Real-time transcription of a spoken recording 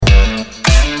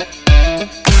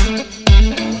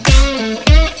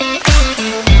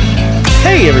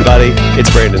Hey everybody,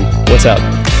 it's Brandon. What's up?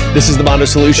 This is the Mondo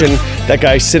Solution. That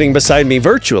guy sitting beside me,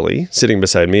 virtually sitting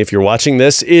beside me, if you're watching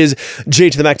this, is J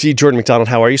to the Mac G, Jordan McDonald.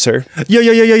 How are you, sir?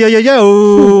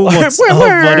 Yo. What's up,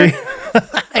 buddy?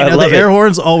 I know the air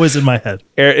horn's always in my head.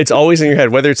 It's always in your head,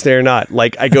 whether it's there or not.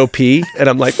 Like, I go pee, and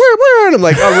I'm like, and I'm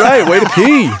like, all right, way to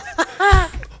pee.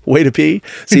 Way to pee.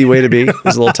 See, way to be.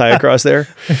 There's a little tie across there.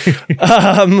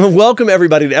 Welcome,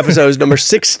 everybody, to episode number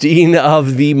 16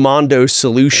 of the Mondo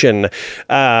Solution.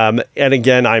 And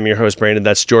again, I'm your host, Brandon.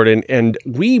 That's Jordan. And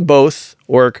we both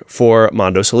work for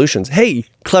Mondo Solutions. Hey,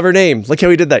 clever name. Look how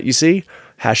we did that. You see?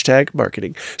 Hashtag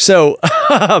marketing. So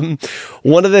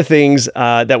one of the things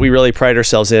that we really pride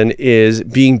ourselves in is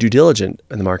being due diligent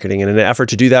in the marketing. And in an effort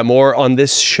to do that more on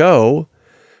this show,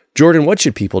 Jordan, what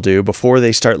should people do before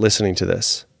they start listening to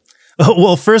this?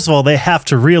 Well, first of all, they have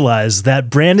to realize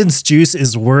that Brandon's juice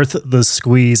is worth the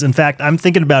squeeze. In fact, I'm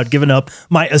thinking about giving up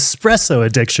my espresso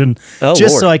addiction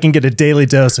so I can get a daily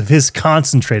dose of his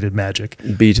concentrated magic.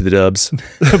 B to the dubs.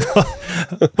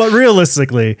 But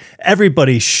realistically,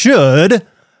 everybody should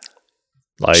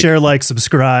share, like,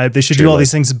 subscribe. They should do all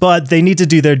these things, but they need to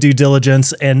do their due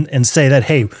diligence and say that,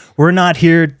 hey, we're not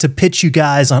here to pitch you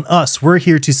guys on us. We're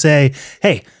here to say,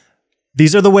 hey,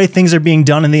 these are the way things are being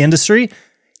done in the industry.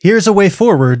 Here's a way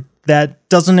forward that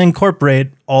doesn't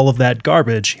incorporate all of that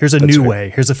garbage. Here's a new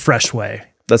way. Here's a fresh way.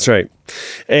 That's right.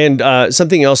 And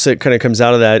something else that kind of comes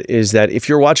out of that is that if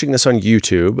you're watching this on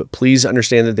YouTube, please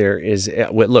understand that there is,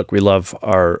 look, we love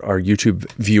our YouTube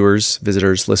viewers,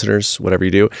 visitors, listeners, whatever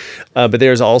you do. But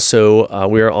there's also,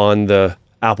 we're on the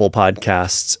Apple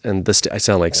Podcasts and I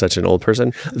sound like such an old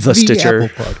person. The Stitcher.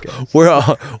 Apple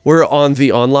Podcast. We're on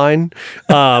the online.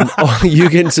 You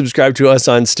can subscribe to us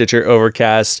on Stitcher,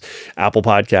 Overcast, Apple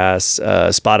Podcasts,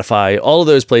 Spotify, all of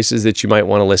those places that you might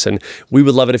want to listen. We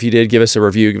would love it if you did. Give us a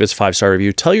review. Give us a 5-star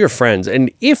review. Tell your friends.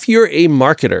 And if you're a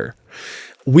marketer,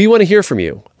 we want to hear from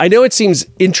you. I know it seems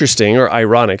interesting or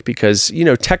ironic because,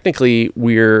 technically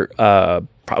we're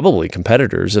probably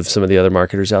competitors of some of the other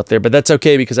marketers out there, but that's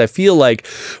okay because I feel like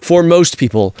for most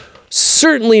people,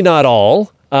 certainly not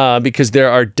all, because there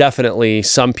are definitely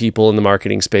some people in the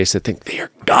marketing space that think they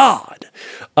are God.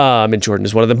 And Jordan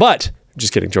is one of them, but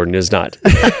just kidding. Jordan is not.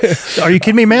 Are you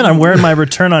kidding me, man? I'm wearing my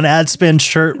return on ad spend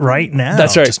shirt right now.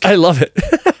 That's right. I love it.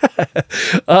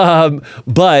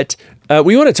 But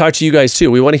we want to talk to you guys too.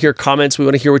 We want to hear comments. We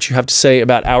want to hear what you have to say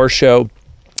about our show,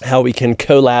 how we can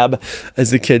collab, as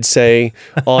the kids say,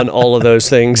 on all of those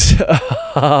things.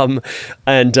 And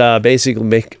basically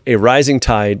make a rising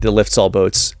tide that lifts all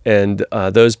boats. And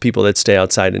those people that stay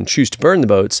outside and choose to burn the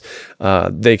boats,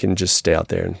 they can just stay out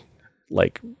there and,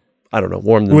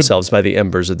 warm themselves by the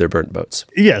embers of their burnt boats.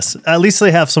 Yes, at least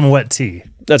they have some wet tea.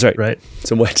 That's right. Right?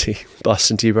 Some wet tea.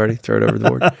 Boston Tea Party, throw it over the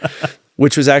board.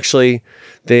 Which was actually,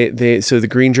 so the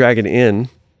Green Dragon Inn,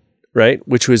 right,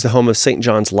 which was the home of St.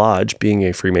 John's Lodge, being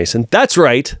a Freemason. That's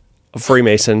right, a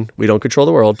Freemason. We don't control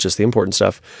the world, just the important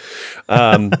stuff.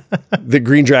 The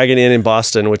Green Dragon Inn in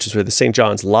Boston, which is where the St.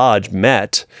 John's Lodge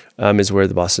met, is where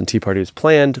the Boston Tea Party was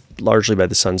planned, largely by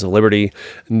the Sons of Liberty.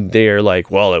 And they're like,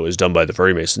 well, it was done by the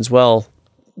Freemasons. Well,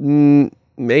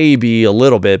 maybe a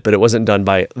little bit, but it wasn't done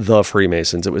by the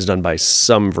Freemasons. It was done by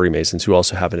some Freemasons who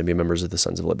also happen to be members of the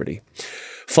Sons of Liberty.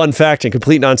 Fun fact and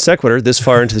complete non sequitur this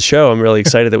far into the show. I'm really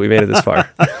excited that we made it this far.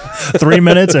 3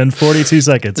 minutes and 42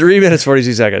 seconds. 3 minutes,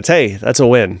 42 seconds. Hey, that's a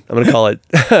win. I'm going to call it.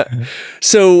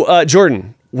 So,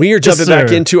 Jordan, we are jumping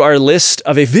back into our list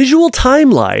of a visual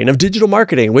timeline of digital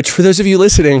marketing, which for those of you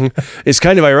listening is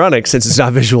kind of ironic since it's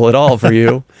not visual at all for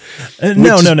you.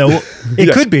 No.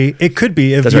 It could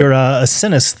be if that's you're a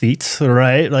synesthete,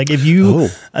 right? Like if you,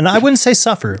 and I wouldn't say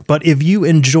suffer, but if you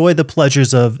enjoy the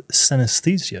pleasures of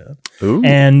synesthesia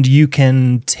and you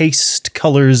can taste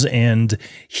colors and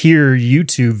hear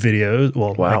YouTube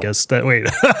videos, I guess that, wait,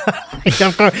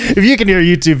 if you can hear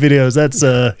YouTube videos, that's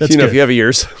good. If you have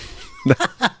ears.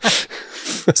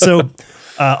 So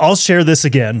I'll share this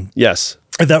again. Yes.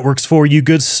 If that works for you,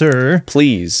 good sir.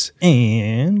 Please.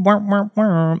 And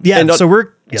sorry,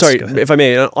 if I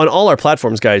may, on all our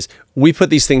platforms, guys, we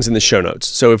put these things in the show notes.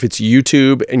 So if it's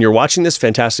YouTube and you're watching this,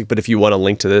 fantastic. But if you want to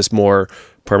link to this more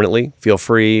permanently, feel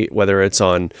free, whether it's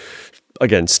on,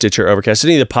 again, Stitcher, Overcast,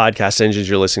 any of the podcast engines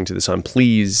you're listening to this on,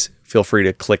 please feel free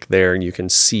to click there and you can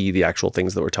see the actual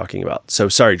things that we're talking about. So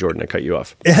sorry, Jordan, I cut you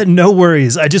off. No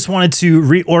worries. I just wanted to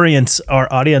reorient our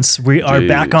audience. We are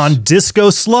back on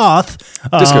Disco Sloth,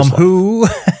 who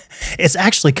it's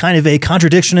actually kind of a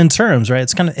contradiction in terms,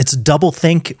 right? It's double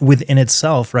think within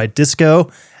itself, right? Disco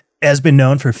has been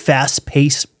known for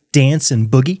fast-paced dance and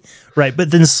boogie, right?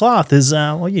 But then Sloth is,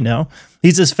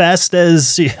 he's as fast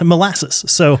as molasses.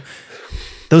 So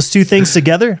those two things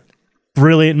together,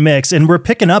 brilliant mix. And we're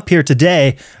picking up here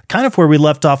today, kind of where we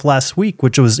left off last week,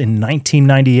 which was in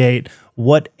 1998.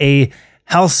 What a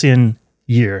halcyon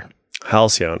year.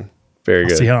 Halcyon. Very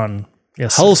good. Halcyon.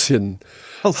 Yes. Halcyon.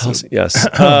 Yes.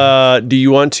 Do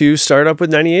you want to start up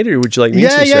with 98 or would you like me to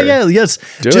start? Yes.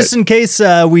 Just in case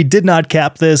we did not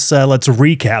cap this, let's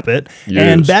recap it. Yes.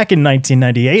 And back in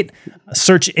 1998,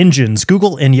 search engines,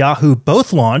 Google and Yahoo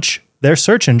both launch their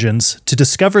search engines to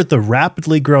discover the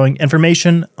rapidly growing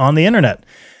information on the internet.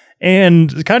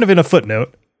 And kind of in a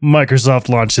footnote, Microsoft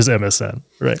launched his MSN,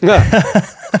 right?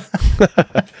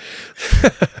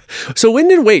 So when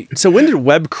did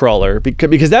web crawler,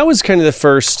 because that was kind of the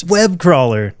first web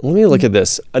crawler. Let me look at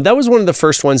this. That was one of the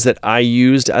first ones that I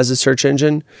used as a search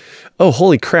engine. Oh,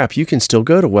 holy crap. You can still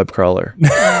go to web crawler.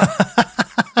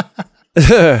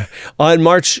 On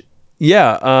March,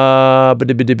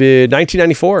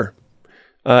 1994,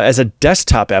 as a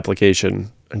desktop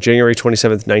application on January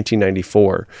 27th,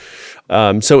 1994.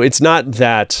 So it's not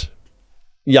that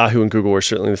Yahoo and Google were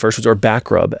certainly the first ones, or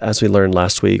Backrub, as we learned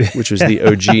last week, which was the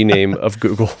OG name of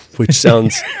Google, which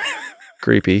sounds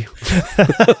creepy.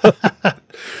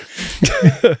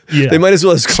 They might as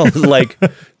well have called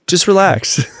it just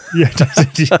relax.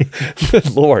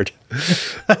 Lord.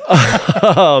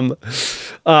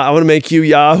 I want to make you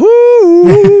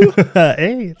Yahoo.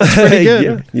 Hey, that's pretty good.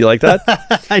 Yeah, you like that?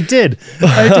 I did.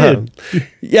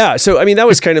 Yeah. So, I mean, that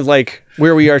was kind of like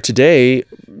where we are today.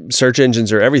 Search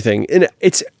engines are everything. And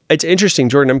it's interesting,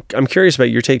 Jordan. I'm curious about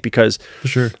your take because, for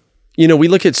sure, we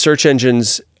look at search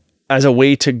engines as a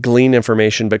way to glean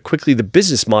information, but quickly the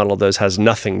business model of those has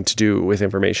nothing to do with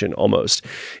information almost.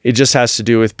 It just has to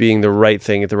do with being the right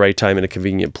thing at the right time in a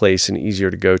convenient place and easier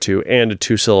to go to, and a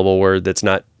 2-syllable word that's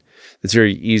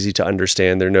very easy to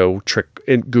understand. There's no trick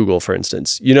in Google, for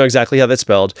instance. You know exactly how that's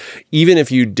spelled. Even if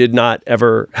you had not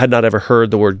ever heard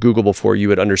the word Google before, you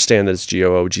would understand that it's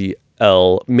Googl,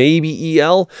 maybe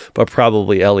EL, but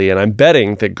probably LE. And I'm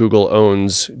betting that Google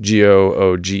owns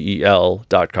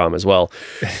Googel.com as well.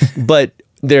 But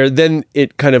their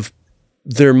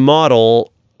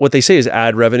model, what they say is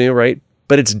ad revenue, right?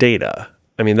 But it's data.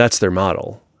 I mean, that's their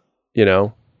model,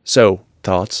 So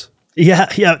thoughts?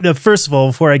 Yeah. First of all,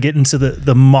 before I get into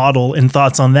the model and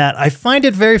thoughts on that, I find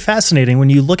it very fascinating when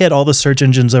you look at all the search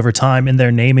engines over time and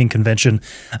their naming convention.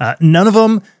 None of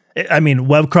them,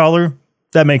 web crawler,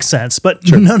 that makes sense, but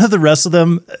sure, none of the rest of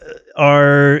them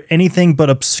are anything but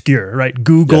obscure, right?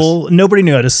 Google, yes. Nobody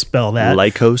knew how to spell that.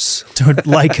 Lycos.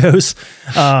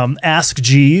 Ask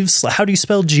Jeeves. How do you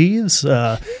spell Jeeves?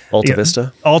 Alta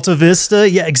Vista. Alta Vista.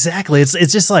 Yeah, exactly.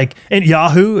 It's just like, and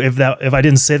Yahoo, if I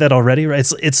didn't say that already, right?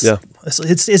 It's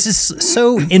just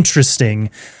so interesting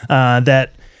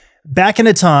that back in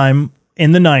a time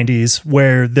in the 90s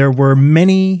where there were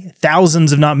many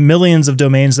thousands, if not millions of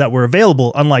domains that were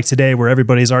available, unlike today where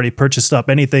everybody's already purchased up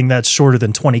anything that's shorter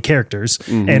than 20 characters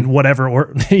and whatever,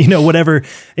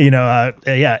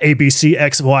 A, B, C,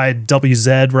 X, Y, W,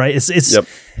 Z, right? It's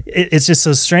just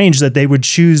so strange that they would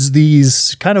choose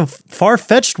these kind of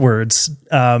far-fetched words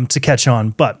to catch on,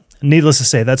 but needless to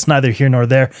say, that's neither here nor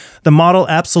there. The model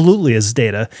absolutely is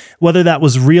data. Whether that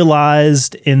was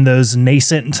realized in those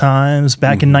nascent times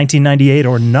back in 1998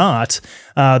 or not,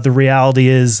 the reality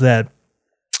is that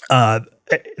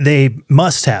they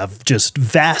must have just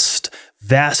vast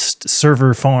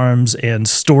server farms and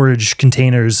storage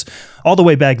containers all the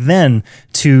way back then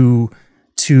to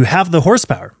have the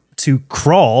horsepower to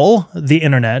crawl the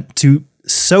internet, to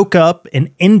soak up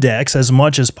and index as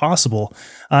much as possible.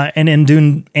 And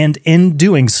in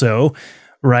doing so,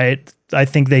 right, I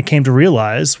think they came to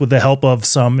realize with the help of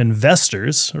some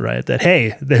investors, right, that,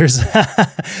 hey, this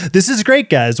is great,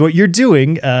 guys. What you're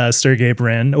doing, Sergey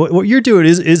Brin, what you're doing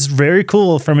is very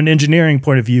cool from an engineering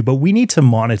point of view, but we need to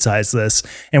monetize this,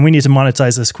 and we need to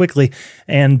monetize this quickly.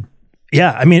 And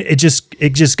yeah, it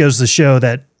just goes to show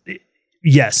that,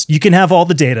 yes, you can have all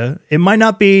the data. It might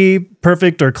not be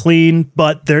perfect or clean,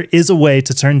 but there is a way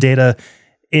to turn data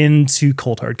into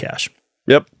cold hard cash.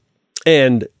 Yep.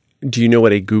 And do you know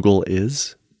what a Google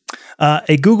is?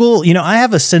 A Google, I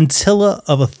have a scintilla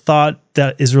of a thought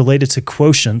that is related to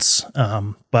quotients,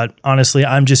 but honestly,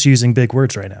 I'm just using big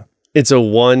words right now. It's a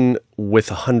 1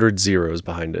 with 100 zeros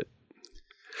behind it.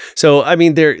 So,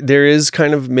 there is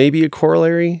kind of maybe a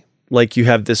corollary. Like you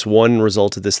have this one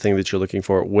result of this thing that you're looking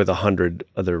for with 100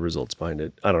 other results behind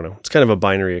it. I don't know. It's kind of a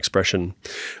binary expression.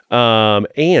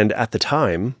 And at the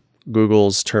time,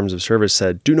 Google's terms of service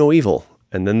said, do no evil.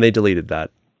 And then they deleted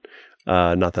that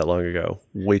not that long ago,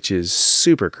 which is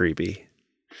super creepy.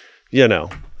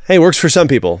 Hey, works for some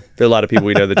people. There are a lot of people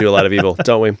we know that do a lot of evil,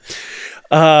 don't we?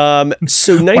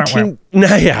 So my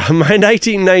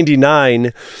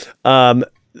 1999,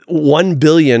 $1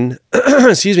 billion,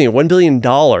 $1 billion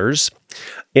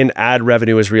in ad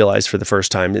revenue was realized for the first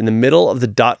time. In the middle of the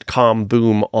dot-com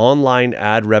boom, online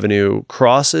ad revenue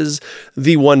crosses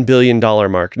the $1 billion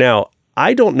mark. Now,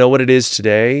 I don't know what it is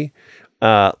today.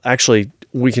 Actually,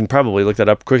 we can probably look that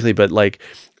up quickly, but like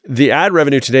the ad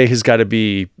revenue today has got to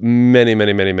be many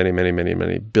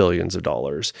billions of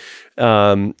dollars.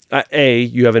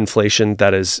 You have inflation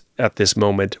that is at this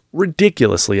moment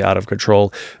ridiculously out of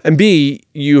control. And B,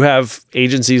 you have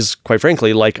agencies, quite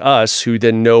frankly, like us, who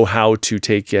then know how to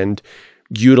take and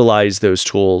utilize those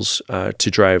tools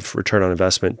to drive return on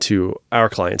investment to our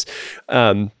clients.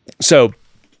 So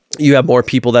you have more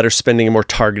people that are spending a more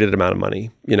targeted amount of money,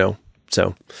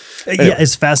 So, anyway. Yeah,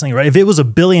 it's fascinating, right? If it was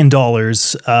 $1 billion in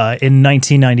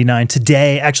 1999,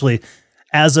 today, actually,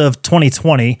 as of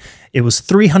 2020, it was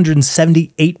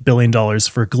 $378 billion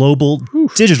for global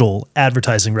digital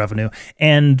advertising revenue.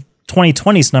 And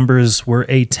 2020's numbers were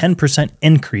a 10%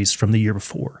 increase from the year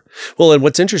before. Well, and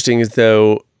what's interesting is,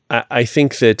 though, I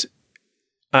think that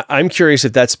I'm curious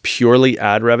if that's purely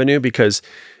ad revenue, because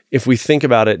if we think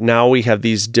about it, now we have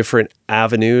these different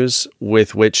avenues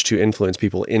with which to influence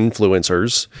people.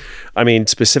 Influencers, I mean,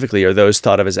 specifically, are those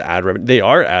thought of as ad revenue? They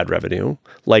are ad revenue.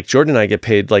 Like Jordan and I get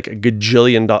paid like $3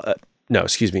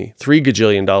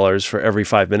 gajillion for every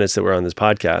 5 minutes that we're on this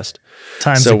podcast.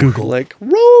 Time to Google. Like,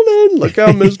 rolling, look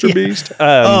out, Mr. Beast.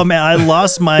 Oh man, I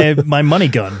lost my money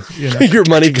gun. Your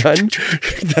money gun?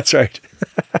 That's right.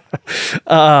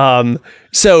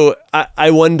 So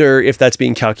I wonder if that's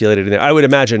being calculated in there. I would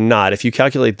imagine not. If you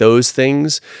calculate those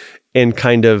things in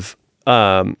kind of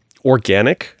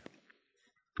organic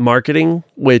marketing,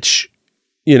 which,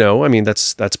 I mean,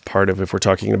 that's part of, if we're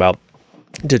talking about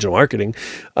digital marketing,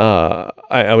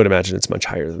 I would imagine it's much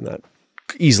higher than that,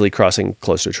 easily crossing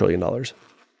close to $1 trillion.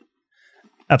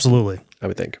 Absolutely. I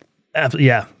would think.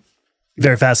 Yeah.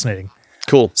 Very fascinating.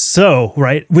 Cool. So,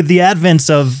 right, with the advent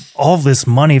of all this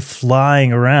money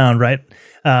flying around, right,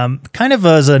 kind of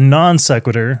as a non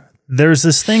sequitur, there's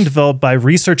this thing developed by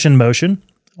Research in Motion,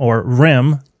 or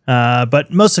RIM,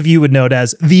 but most of you would know it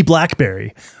as the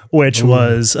BlackBerry, which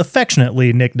was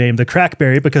affectionately nicknamed the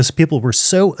Crackberry because people were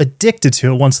so addicted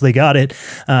to it once they got it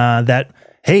that,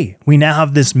 hey, we now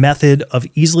have this method of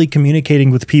easily communicating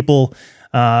with people.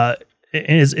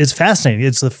 It's fascinating.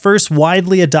 It's the first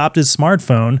widely adopted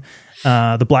smartphone,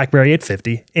 the BlackBerry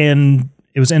 850, and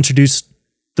it was introduced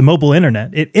the mobile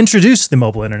internet. It introduced the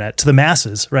mobile internet to the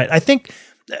masses, right? I think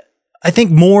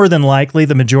more than likely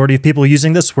the majority of people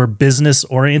using this were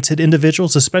business-oriented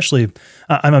individuals, especially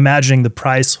I'm imagining the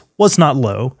price was not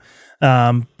low.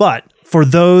 But for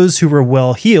those who were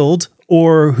well-heeled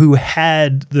or who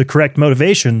had the correct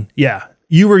motivation, yeah,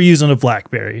 you were using a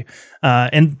BlackBerry.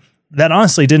 And that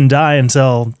honestly didn't die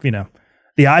until,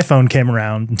 the iPhone came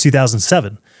around in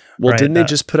 2007. Well, right? Didn't they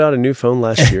just put out a new phone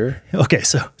last year? Okay,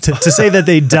 so to say that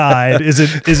they died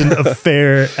isn't a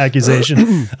fair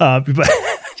accusation. But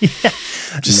yeah,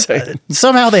 Just saying.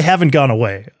 Somehow they haven't gone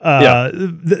away.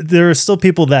 There are still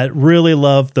people that really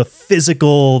love the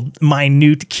physical,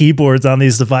 minute keyboards on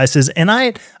these devices. And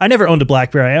I never owned a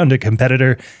BlackBerry. I owned a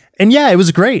competitor. And yeah, it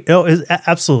was great. Oh,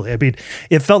 absolutely. I mean,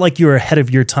 it felt like you were ahead of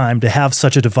your time to have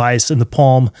such a device in the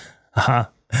palm.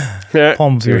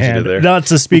 Palm of your hand. Not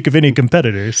to speak of any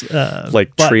competitors.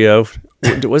 Trio.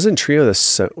 Wasn't Trio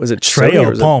was it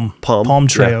Treo? Palm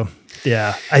Treo.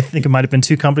 Yeah. I think it might have been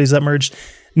two companies that merged.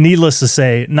 Needless to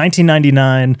say,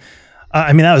 1999,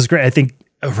 that was great. I think,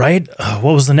 right?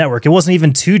 What was the network? It wasn't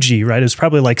even 2G, right? It was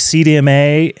probably like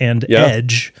CDMA and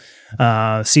Edge.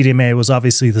 CDMA was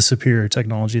obviously the superior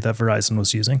technology that Verizon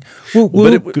was using.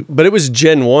 But it was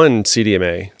Gen 1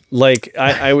 CDMA. Like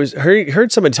I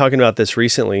heard somebody talking about this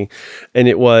recently, and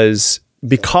it was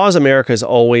because America's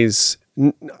always,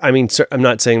 I'm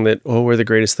not saying that, we're the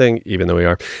greatest thing, even though we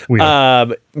are.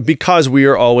 Because we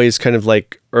are always kind of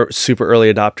like super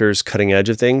early adopters, cutting edge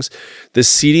of things. The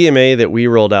CDMA that we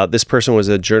rolled out, this person was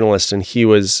a journalist, and he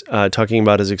was talking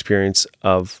about his experience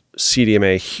of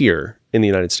CDMA here in the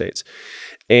United States.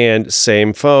 And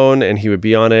same phone, and he would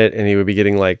be on it, and he would be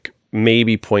getting like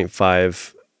maybe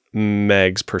 0.5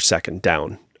 megs per second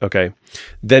down. Okay.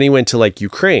 Then he went to like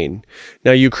Ukraine.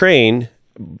 Now, Ukraine,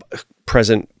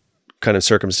 present kind of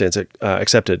circumstance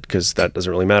accepted, because that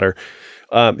doesn't really matter.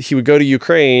 He would go to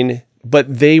Ukraine,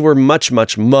 but they were much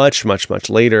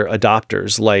later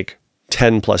adopters, like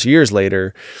 10 plus years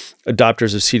later,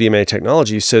 adopters of CDMA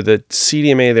technology. So the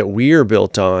CDMA that we're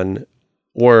built on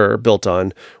were built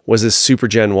on was this Super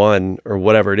Gen 1 or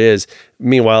whatever it is.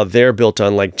 Meanwhile, they're built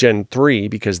on like Gen 3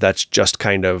 because that's just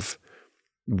kind of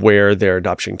where their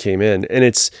adoption came in. And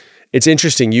it's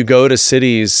interesting. You go to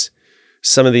cities,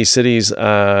 some of these cities,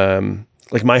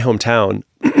 like my hometown,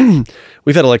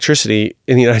 we've had electricity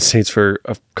in the United States for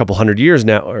a couple hundred years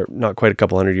now, or not quite a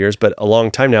couple hundred years, but a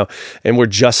long time now. And we're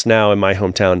just now in my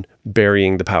hometown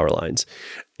burying the power lines.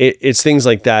 It's things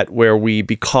like that where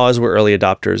because we're early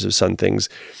adopters of some things,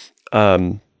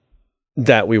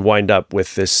 that we wind up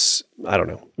with this, I don't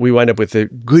know, we wind up with the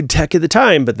good tech at the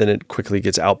time, but then it quickly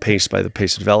gets outpaced by the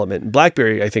pace of development. And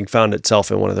BlackBerry, I think, found itself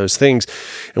in one of those things.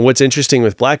 And what's interesting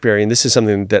with BlackBerry, and this is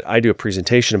something that I do a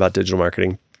presentation about digital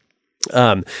marketing,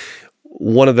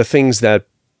 one of the things that,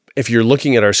 if you're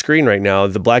looking at our screen right now,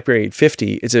 the BlackBerry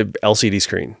 850, it's a LCD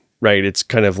screen. Right, it's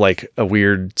kind of like a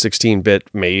weird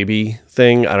 16-bit maybe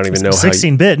thing. I don't even know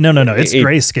 16-bit? No. It's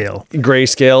grayscale.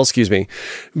 Grayscale, excuse me.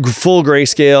 Full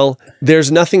grayscale.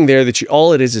 There's nothing there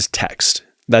all it is text.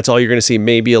 That's all you're going to see.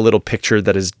 Maybe a little picture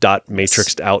that is dot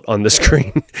matrixed out on the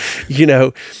screen.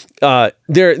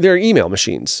 They're email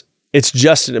machines. It's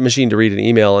just a machine to read an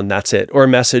email and that's it, or a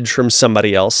message from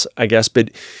somebody else, I guess.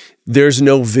 But there's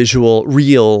no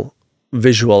real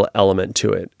visual element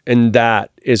to it, and that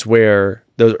is where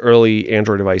those early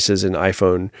Android devices and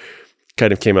iPhone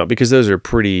kind of came out, because those are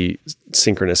pretty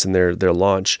synchronous in their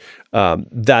launch.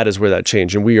 That is where that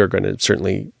changed, and we are going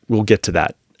to we'll get to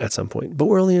that at some point. But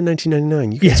we're only in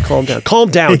 1999. You guys calm down. Calm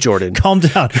down, Jordan. Calm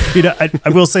down. I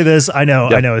will say this. I know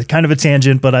it's kind of a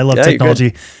tangent, but I love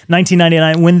technology.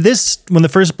 1999, when the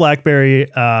first BlackBerry,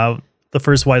 the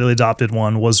first widely adopted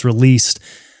one, was released,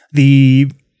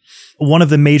 one of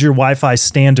the major Wi-Fi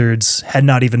standards had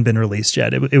not even been released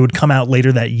yet. It would come out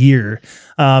later that year.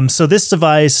 So this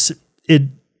device,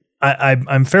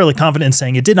 I'm fairly confident in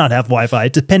saying it did not have Wi-Fi.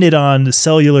 It depended on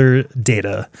cellular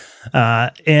data.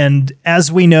 And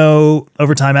as we know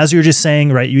over time, as you were just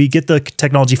saying, right, you get the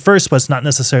technology first, but it's not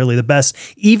necessarily the best.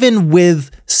 Even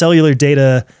with cellular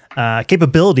data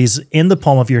capabilities in the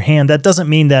palm of your hand, that doesn't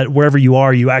mean that wherever you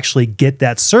are, you actually get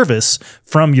that service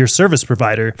from your service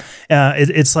provider.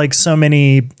 It's like so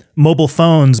many mobile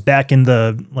phones back in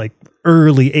the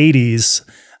early 80s,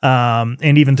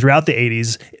 and even throughout the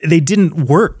 80s, they didn't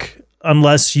work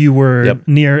unless you were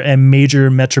near a major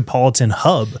metropolitan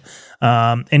hub.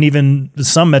 And even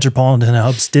some metropolitan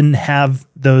hubs didn't have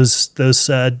those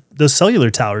cellular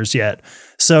towers yet.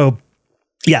 So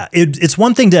yeah, it's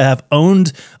one thing to have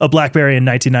owned a BlackBerry in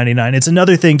 1999. It's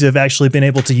another thing to have actually been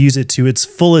able to use it to its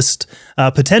fullest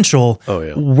potential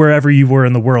wherever you were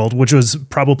in the world, which was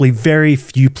probably very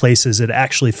few places it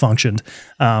actually functioned.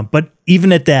 But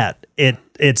even at that,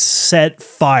 it set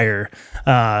fire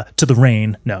to the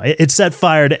rain. No, it set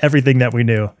fire to everything that we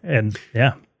knew. And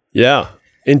yeah,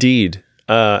 indeed.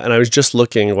 And I was just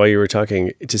looking while you were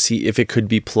talking to see if it could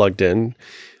be plugged in.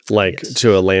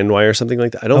 To a land wire or something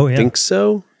like that. I don't think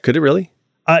so. Could it really?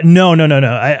 No.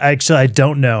 I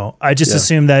don't know. I just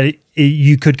assumed that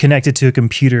you could connect it to a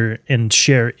computer and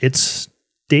share its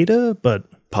data, but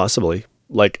possibly.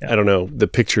 I don't know. The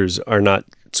pictures are not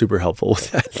super helpful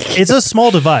with that. It's a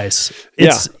small device.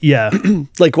 Why,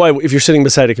 if you're sitting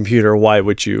beside a computer, why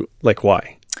would you,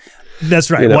 why? That's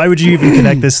right. Why would you even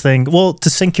connect this thing? Well, to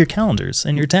sync your calendars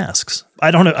and your tasks. I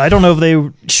don't know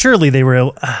if surely they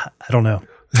were, I don't know.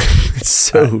 It's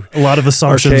so a lot of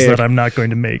assumptions archaic that I'm not going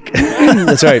to make.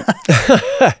 That's right.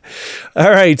 All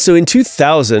right. So in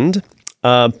 2000,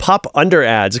 Pop Under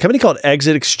Ads, a company called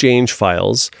Exit Exchange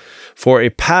files for a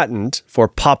patent for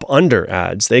Pop Under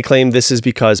ads. They claim this is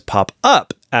because Pop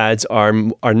Up ads are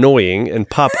annoying and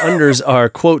Pop Unders are,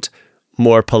 quote,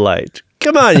 more polite.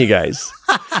 Come on, you guys.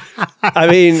 I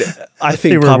mean, I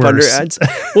think Pop Under ads.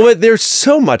 Well, but they're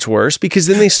so much worse because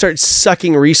then they start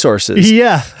sucking resources.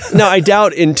 Yeah. Now, I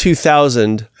doubt in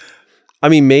 2000. I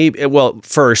mean, maybe. Well,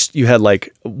 first you had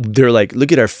they're like,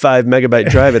 look at our 5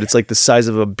 megabyte drive, and it's like the size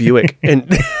of a Buick, and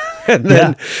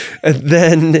then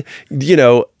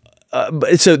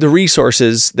so the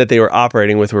resources that they were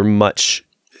operating with were much.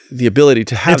 The ability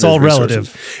to have. It's all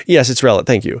relative. Yes, it's relative.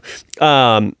 Thank you.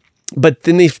 But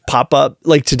then they pop up,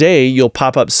 today you'll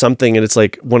pop up something and it's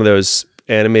like one of those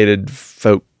animated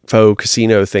faux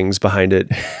casino things behind it.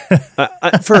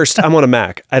 First, I'm on a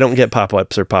Mac. I don't get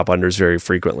pop-ups or pop-unders very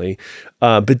frequently.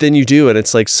 But then you do, and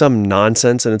it's some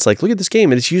nonsense. And it's look at this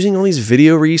game. And it's using all these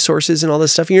video resources and all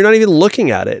this stuff. And you're not even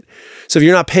looking at it. So if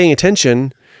you're not paying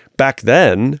attention back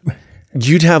then,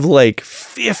 you'd have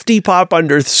 50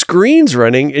 pop-under screens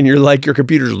running. And your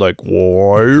computer's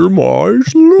why am I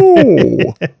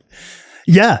slow?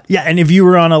 Yeah. And if you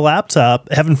were on a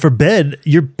laptop, heaven forbid,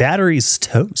 your battery's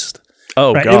toast.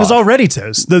 Oh, right? God. It was already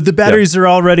toast. The batteries are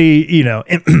already, they're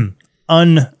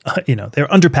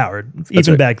underpowered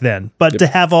even back then. But to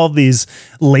have all these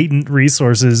latent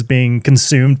resources being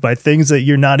consumed by things that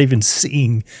you're not even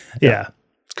seeing. Yeah.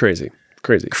 It's crazy.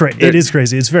 It is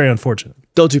crazy. It's very unfortunate.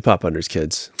 Don't do pop unders,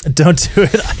 kids. Don't do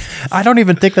it. I don't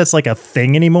even think that's like a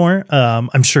thing anymore.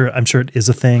 I'm sure it is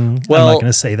a thing. Well, I'm not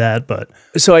going to say that, but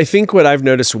so I think what I've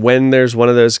noticed when there's one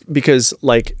of those, because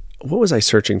like, what was I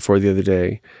searching for the other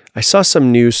day? I saw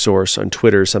some news source on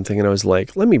Twitter or something, and I was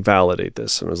like, let me validate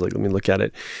this. And I was like, let me look at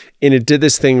it. And it did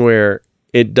this thing where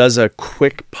it does a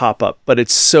quick pop up, but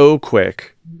it's so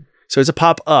quick. So it's a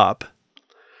pop up,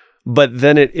 but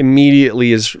then it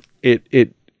immediately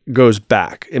it goes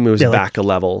back. It moves back a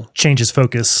level. Changes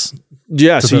focus.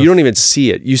 Yeah, so you don't even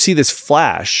see it. You see this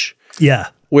flash. Yeah.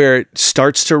 Where it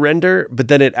starts to render, but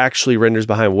then it actually renders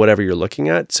behind whatever you're looking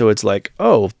at. So it's like,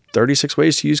 36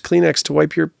 ways to use Kleenex to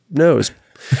wipe your nose.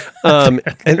 And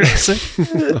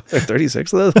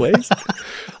 36 of those ways.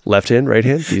 Left hand, right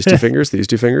hand, these two fingers, these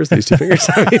two fingers, these two fingers.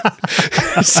 I mean,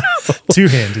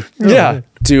 two-handed. Yeah,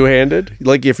 two-handed.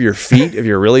 Like if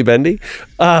you're really bendy.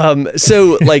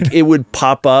 So like it would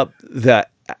pop up that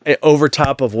over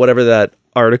top of whatever that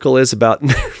article is about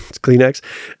Kleenex,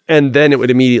 and then it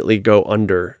would immediately go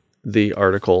under the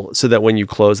article so that when you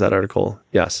close that article,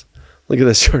 yes. Look at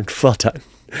this, Jordan. Well done.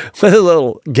 With a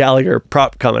little Gallagher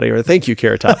prop comedy, or thank you,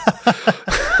 Carrot Top.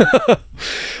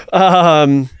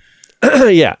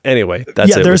 Yeah, anyway,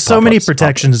 that's it. There's so many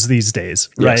protections these days,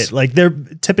 right? Yes. Like they're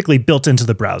typically built into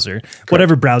the browser,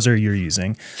 whatever browser you're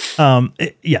using. But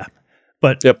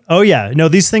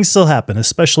these things still happen,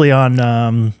 especially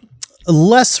on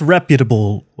less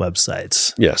reputable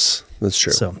websites. Yes, that's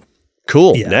true. So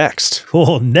cool. Yeah. Next.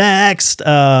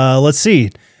 Let's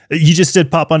see. You just did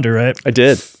pop under, right? I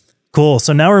did. Cool.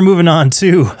 So now we're moving on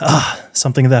to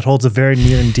something that holds a very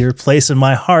near and dear place in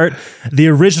my heart. The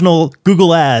original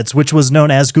Google Ads, which was known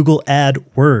as Google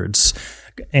AdWords.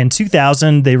 In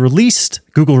 2000, Google released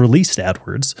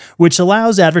AdWords, which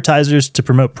allows advertisers to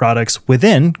promote products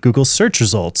within Google search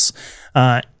results.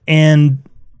 And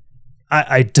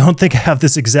I don't think I have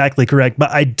this exactly correct,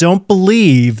 but I don't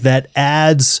believe that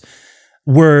ads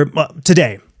were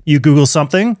today. You Google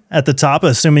something at the top,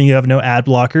 assuming you have no ad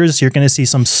blockers, you're going to see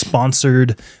some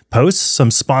sponsored posts, some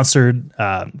sponsored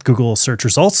Google search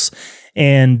results.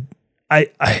 And I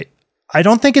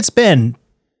don't think it's been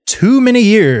too many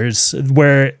years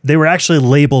where they were actually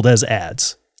labeled as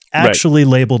ads,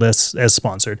 labeled as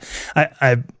sponsored.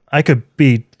 I could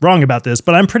be wrong about this,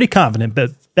 but I'm pretty confident.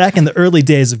 But back in the early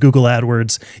days of Google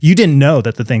AdWords, you didn't know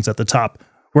that the things at the top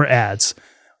were ads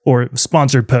or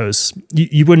sponsored posts.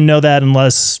 You wouldn't know that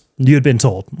unless you had been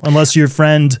told, unless your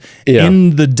friend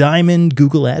in the diamond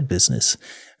Google ad business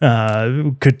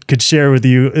could share with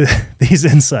you these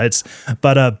insights.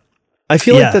 But I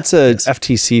feel like that's a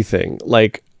FTC thing.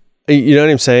 Like, you know what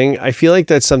I'm saying? I feel like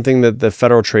that's something that the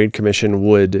Federal Trade Commission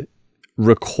would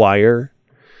require.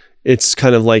 It's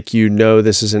kind of like,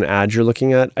 this is an ad you're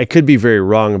looking at. I could be very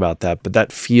wrong about that, but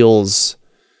that feels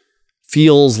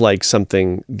like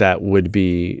something that would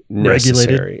be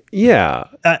necessary. Regulated. Yeah,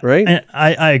 right?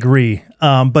 I agree.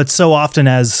 But so often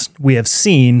as we have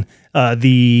seen,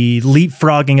 the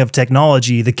leapfrogging of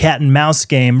technology, the cat and mouse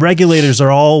game, regulators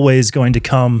are always going to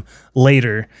come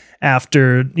later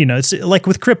after, it's like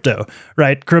with crypto,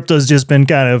 right? Crypto's just been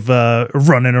kind of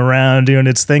running around doing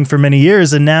its thing for many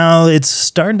years, and now it's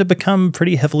starting to become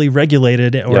pretty heavily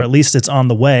regulated, or at least it's on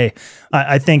the way.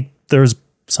 I think there's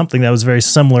something that was very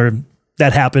similar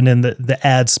that happened in the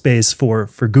ad space for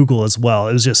Google as well.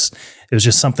 It was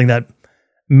just something that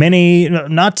many,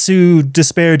 not to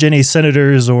disparage any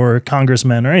senators or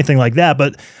congressmen or anything like that,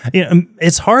 but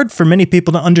it's hard for many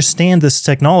people to understand this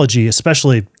technology,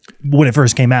 especially when it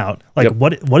first came out. Like,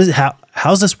 what is it?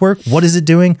 How's this work? What is it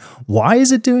doing? Why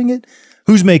is it doing it?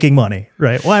 Who's making money?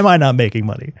 Right? Why am I not making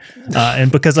money?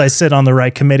 And because I sit on the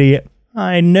right committee,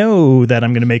 I know that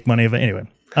I'm going to make money. Anyway,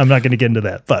 I'm not going to get into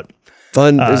that, but.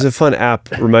 There's a fun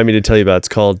app. Remind me to tell you about. It's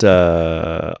called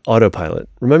Autopilot.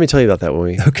 Remind me to tell you about that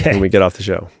when we get off the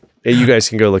show. You guys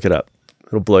can go look it up.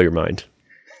 It'll blow your mind.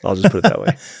 I'll just put it that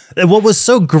way. What was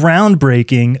so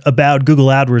groundbreaking about Google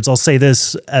AdWords, I'll say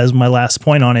this as my last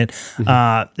point on it,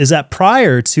 is that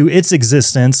prior to its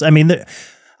existence, I mean,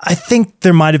 I think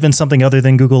there might have been something other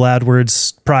than Google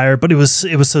AdWords prior, but it was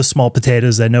so small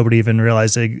potatoes that nobody even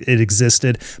realized it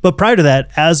existed. But prior to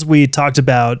that, as we talked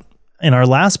about in our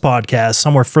last podcast,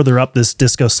 somewhere further up this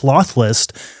Disco Sloth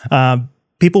list,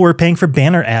 people were paying for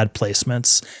banner ad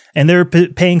placements, and they're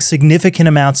paying significant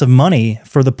amounts of money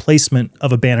for the placement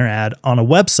of a banner ad on a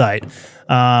website.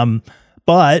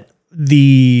 But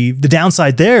the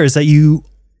downside there is that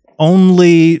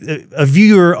a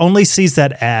viewer only sees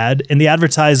that ad, and the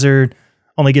advertiser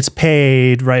only gets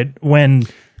paid right when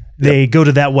they go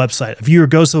to that website. A viewer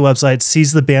goes to the website,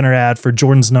 sees the banner ad for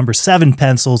Jordan's number 7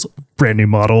 pencils, brand new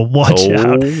model, watch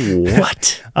out.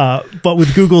 What? But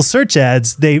with Google search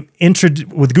ads,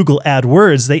 with Google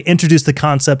AdWords, they introduced the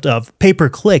concept of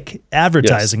pay-per-click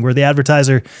advertising, where the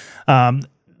advertiser,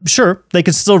 sure, they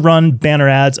could still run banner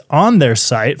ads on their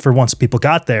site for once people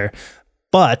got there,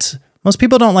 but most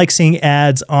people don't like seeing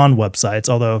ads on websites,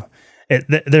 although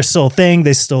they're still a thing.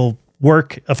 They still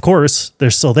work, of course, they're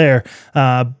still there.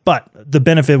 But the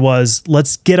benefit was,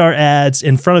 let's get our ads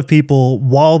in front of people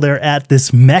while they're at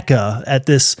this mecca, at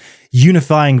this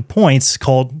unifying points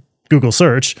called Google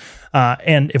search.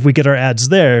 And if we get our ads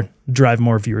there, drive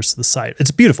more viewers to the site. It's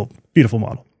a beautiful, beautiful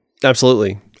model.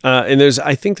 Absolutely. And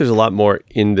I think there's a lot more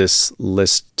in this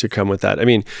list to come with that. I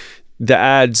mean, the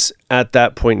ads at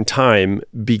that point in time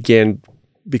began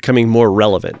becoming more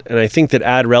relevant. And I think that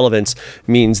ad relevance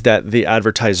means that the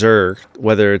advertiser,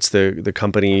 whether it's the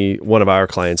company, one of our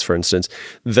clients, for instance,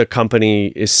 the company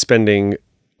is spending,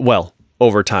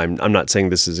 over time, I'm not saying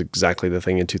this is exactly the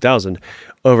thing in 2000,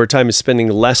 over time is spending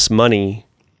less money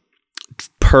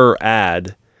per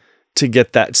ad to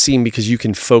get that seen because you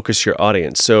can focus your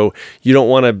audience. So you don't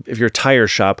want to, if you're a tire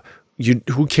shop,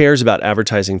 who cares about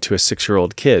advertising to a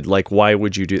 6-year-old kid? Like, why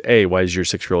would you why is your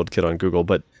 6-year-old kid on Google?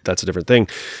 But that's a different thing.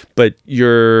 But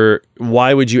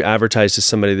why would you advertise to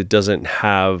somebody that doesn't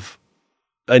have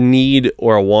a need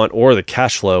or a want or the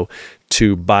cash flow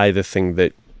to buy the thing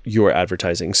that you're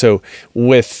advertising? So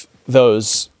with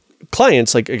those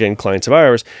clients, like, again, clients of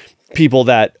ours, people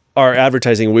that are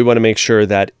advertising, we want to make sure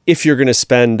that if you're going to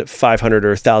spend $500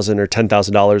 or $1,000 or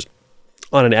 $10,000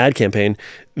 on an ad campaign,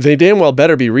 they damn well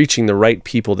better be reaching the right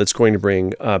people that's going to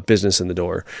bring business in the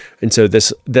door. And so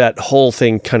that whole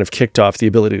thing kind of kicked off the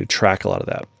ability to track a lot of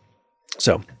that.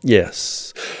 So,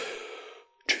 yes.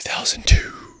 2002.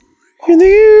 In the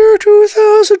year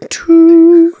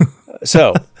 2002.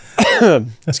 So,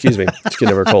 excuse me. It's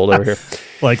getting over cold over here.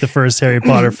 Like the first Harry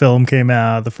Potter film came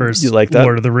out, the first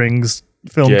Lord of the Rings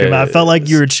film came out. I felt like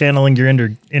you were channeling your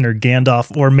inner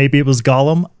Gandalf, or maybe it was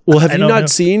Gollum. Well, have you not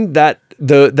seen that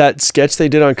sketch they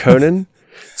did on Conan?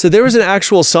 So there was an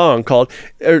actual song called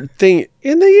in the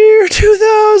year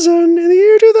 2000, in the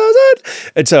year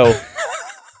 2000. And so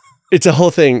it's a whole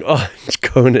thing on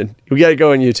Conan. We got to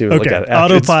go on YouTube and look at it.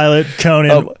 Autopilot,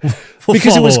 Conan.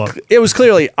 Because it was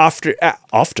clearly after.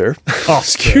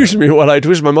 Excuse me while I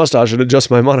twist my mustache and adjust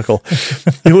my monocle.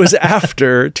 It was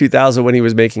after 2000 when he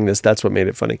was making this. That's what made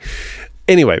it funny.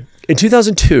 Anyway, in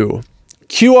 2002,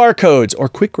 QR codes, or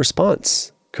quick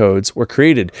response codes, were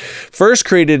created. First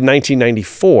created in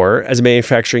 1994 as a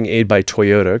manufacturing aid by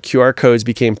Toyota, QR codes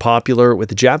became popular with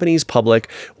the Japanese public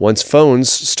once phones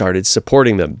started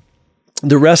supporting them.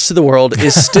 The rest of the world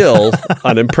is still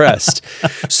unimpressed.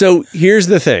 So here's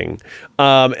the thing,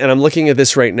 and I'm looking at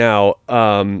this right now.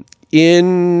 I'm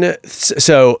not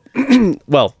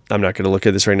going to look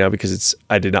at this right now because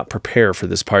I did not prepare for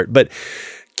this part. But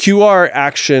QR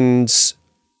actions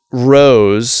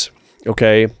rose.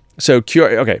 Okay, so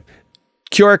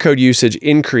QR code usage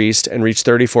increased and reached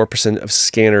 34% of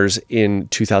scanners in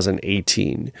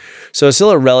 2018. So it's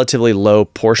still a relatively low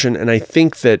portion. And I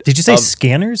think that... Did you say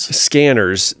scanners?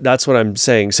 Scanners. That's what I'm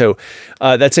saying. So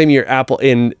that same year,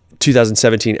 in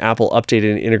 2017, Apple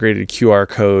updated and integrated QR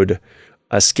code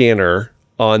scanner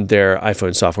on their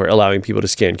iPhone software, allowing people to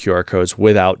scan QR codes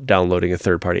without downloading a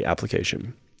third-party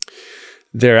application.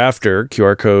 Thereafter,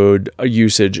 QR code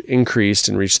usage increased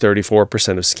and reached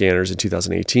 34% of scanners in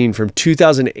 2018. From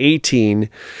 2018,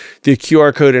 the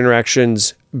QR code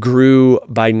interactions grew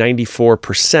by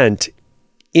 94%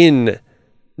 in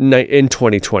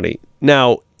 2020.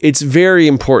 Now, it's very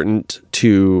important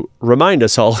to remind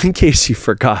us all, in case you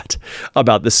forgot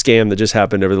about the scam that just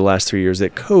happened over the last 3 years,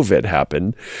 that COVID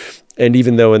happened. And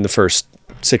even though in the first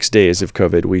 6 days of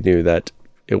COVID, we knew that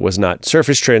it was not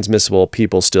surface transmissible,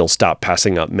 people still stopped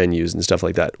passing up menus and stuff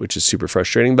like that, which is super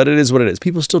frustrating, but it is what it is.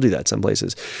 People still do that some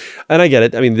places. And I get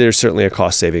it. I mean, there's certainly a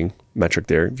cost saving metric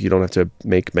there. If you don't have to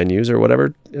make menus or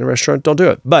whatever in a restaurant, don't do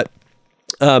it. But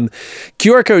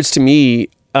QR codes to me,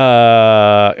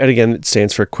 and again, it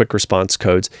stands for quick response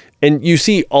codes. And you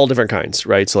see all different kinds,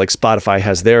 right? So like Spotify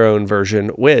has their own version,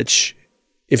 which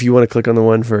if you want to click on the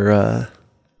one for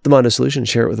the Mondo Solution,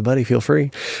 share it with a buddy, feel free.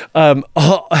 There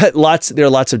are lots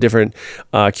of different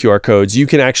QR codes. You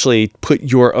can actually put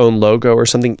your own logo or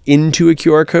something into a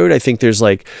QR code. I think there's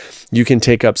you can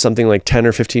take up something like 10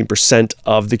 or 15%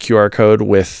 of the QR code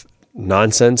with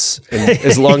nonsense, and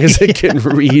as long as it can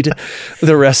read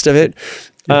the rest of it.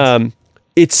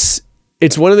 It's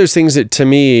one of those things that, to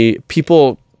me,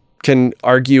 people can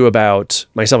argue about,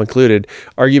 myself included,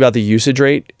 argue about the usage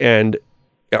rate and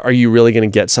are you really going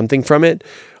to get something from it?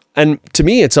 And to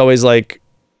me, it's always like,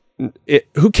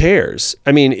 who cares?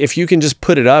 I mean, if you can just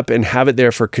put it up and have it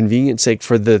there for convenience sake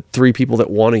for the 3 people that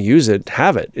want to use it,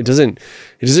 have it. It doesn't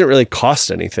really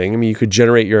cost anything. I mean, you could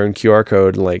generate your own QR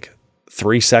code in like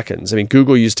 3 seconds. I mean,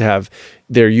 Google used to have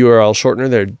their URL shortener,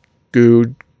 their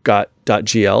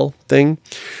goo.gl thing,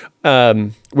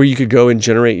 where you could go and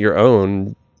generate your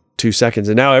own 2 seconds.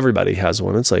 And now everybody has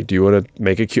one. It's like, do you want to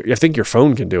make I think your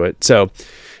phone can do it. So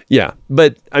yeah,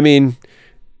 but I mean,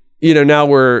 now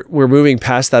we're moving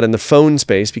past that in the phone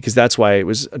space because that's why it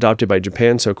was adopted by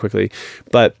Japan so quickly.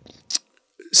 But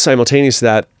simultaneous to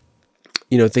that,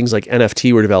 things like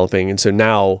NFT were developing. And so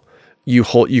now you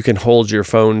can hold your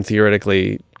phone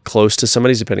theoretically close to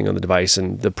somebody's, depending on the device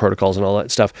and the protocols and all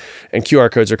that stuff. And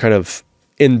QR codes are kind of,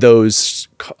 in those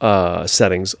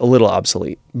settings, a little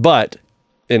obsolete. But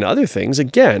in other things,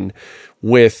 again,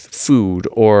 with food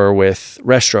or with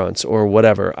restaurants or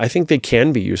whatever, I think they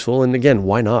can be useful. And again,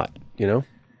 why not? Yeah,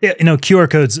 QR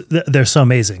codes, they're so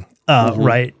amazing,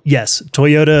 right? Yes,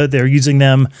 Toyota, they're using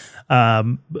them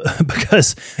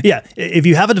because, if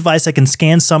you have a device that can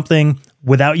scan something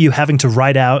without you having to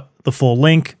write out the full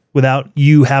link, without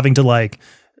you having to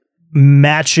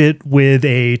match it with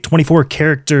a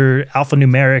 24-character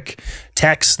alphanumeric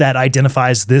text that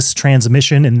identifies this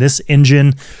transmission in this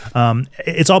engine.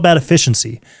 It's all about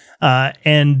efficiency.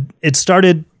 And it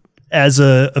started as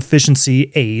a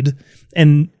efficiency aid,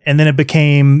 and then it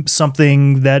became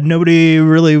something that nobody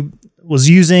really was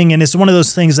using. And it's one of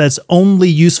those things that's only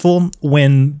useful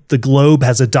when the globe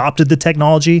has adopted the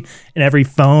technology and every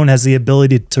phone has the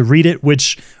ability to read it,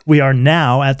 which we are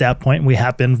now at that point. We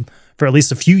have been for at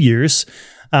least a few years.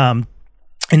 But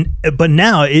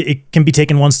now it can be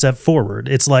taken one step forward.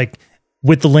 It's like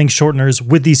with the link shorteners,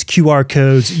 with these QR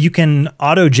codes, you can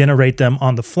auto-generate them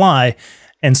on the fly.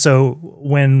 And so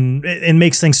when it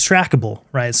makes things trackable,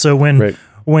 right? So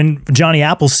when Johnny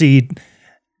Appleseed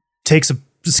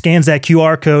scans that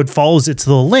QR code, follows it to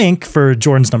the link for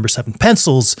Jordan's number 7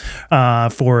 pencils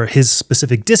for his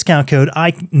specific discount code,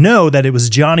 I know that it was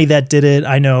Johnny that did it.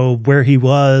 I know where he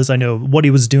was. I know what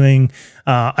he was doing.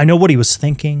 I know what he was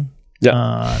thinking.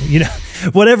 Yeah.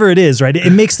 Whatever it is, right?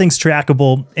 It makes things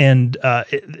trackable, and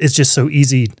it's just so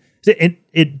easy.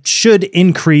 It should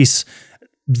increase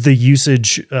the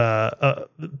usage.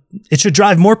 It should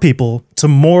drive more people to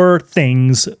more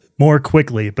things more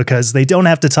quickly because they don't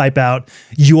have to type out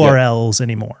URLs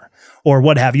anymore or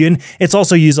what have you. And it's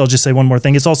also used, I'll just say one more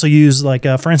thing. It's also used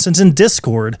for instance, in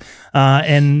Discord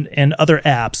and other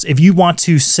apps. If you want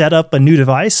to set up a new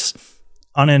device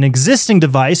on an existing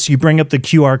device, you bring up the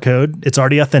QR code. It's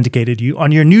already authenticated you.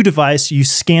 On your new device, you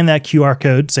scan that QR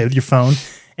code, say with your phone,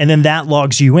 and then that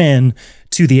logs you in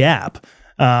to the app.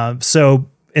 So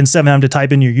instead of having to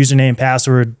type in your username and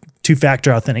password,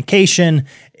 2-factor authentication,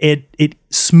 it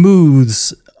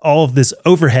smooths all of this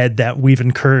overhead that we've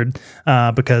incurred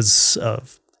because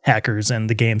of hackers and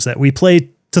the games that we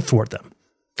play to thwart them.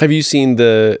 Have you seen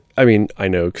I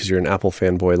know because you're an Apple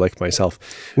fanboy like myself,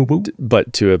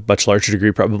 but to a much larger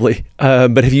degree probably.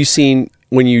 But have you seen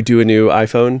when you do a new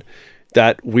iPhone,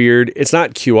 that weird, it's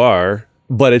not QR,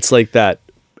 but it's like that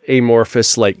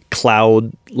amorphous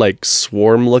cloud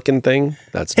swarm looking thing?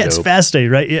 That's dope. It's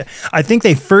fascinating, right? Yeah, I think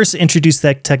they first introduced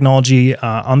that technology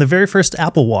on the very first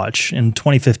Apple Watch in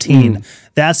 2015.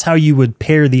 That's how you would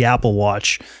pair the Apple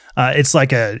Watch. It's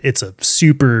a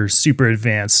super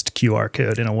advanced QR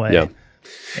code in a way. Yeah,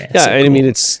 so cool. I mean,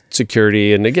 it's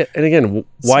security, and again,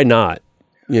 why not?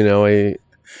 I mean,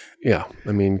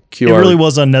 QR. It really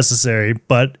was unnecessary,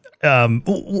 but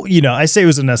I say it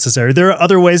was unnecessary. There are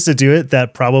other ways to do it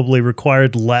that probably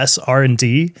required less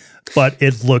R&D, but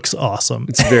it looks awesome.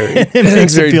 It's very, it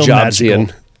makes it feel Jobsian.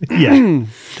 magical. Yeah.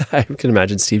 I can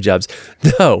imagine Steve Jobs.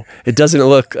 No, it doesn't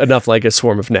look enough like a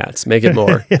swarm of gnats. Make it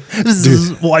more.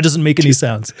 Why doesn't it make any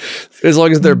sounds? As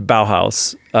long as they're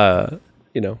Bauhaus,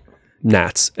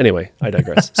 gnats. Anyway, I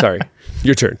digress. Sorry.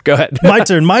 Your turn. Go ahead. My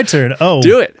turn. Oh,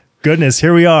 do it. Goodness,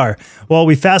 here we are. Well,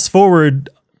 we fast forward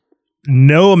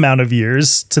no amount of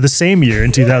years to the same year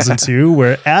in 2002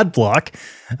 where AdBlock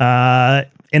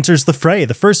enters the fray.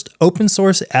 The first open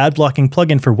source ad blocking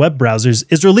plugin for web browsers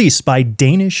is released by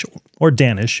Danish,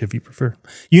 if you prefer,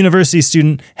 university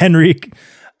student Henrik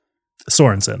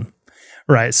Sorensen.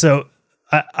 Right. So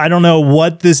I don't know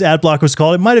what this ad block was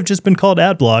called. It might have just been called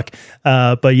AdBlock.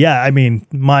 But yeah, I mean,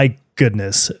 my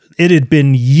goodness, it had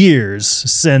been years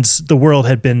since the world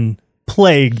had been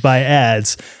plagued by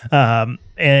ads.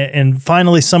 And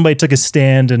finally somebody took a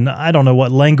stand, and I don't know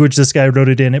what language this guy wrote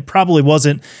it in. It probably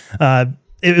wasn't,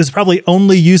 it was probably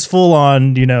only useful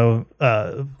on,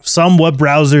 some web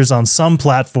browsers on some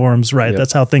platforms, right? Yep.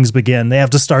 That's how things begin. They have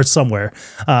to start somewhere.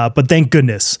 But thank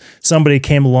goodness somebody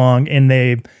came along and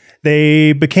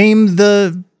they became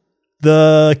the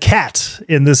cat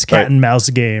in this cat and mouse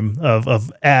game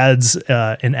of ads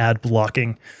and ad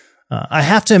blocking. I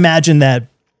have to imagine that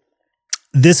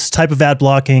this type of ad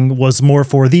blocking was more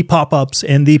for the pop-ups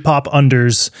and the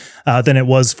pop-unders than it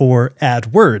was for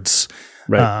AdWords.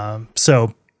 Right.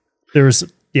 So there's,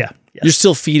 yeah. You're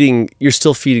still feeding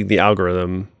the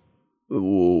algorithm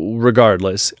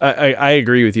regardless. I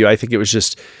agree with you. I think it was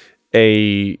just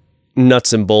a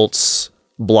nuts and bolts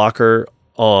blocker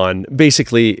on,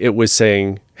 basically it was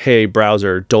saying, hey,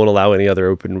 browser, don't allow any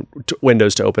other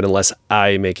windows to open unless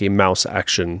I make a mouse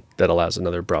action that allows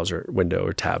another browser window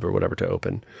or tab or whatever to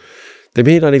open. They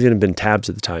may not even have been tabs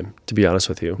at the time, to be honest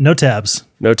with you. No tabs.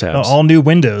 No tabs. All new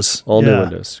windows. All new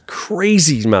windows.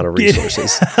 Crazy amount of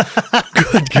resources.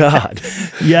 Good God.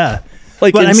 Yeah.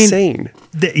 Like, but insane.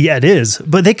 Yeah, it is.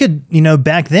 But they could,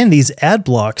 back then, these ad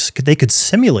blocks, they could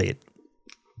simulate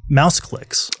mouse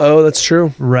clicks. Oh, that's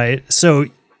true. Right. So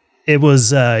it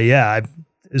was, it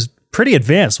was pretty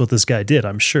advanced what this guy did,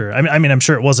 I'm sure. I mean, I'm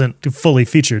sure it wasn't fully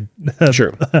featured.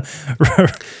 Sure. Cat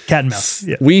and mouse.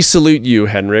 Yeah. We salute you,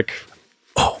 Henrik.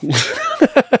 Oh.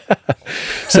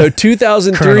 So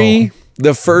 2003, Colonel.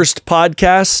 The first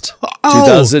podcast. Oh.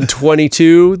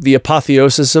 2022, the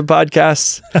apotheosis of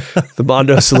podcasts, the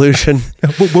Mondo solution.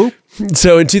 Whoop, whoop.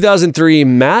 So in 2003,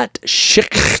 Matt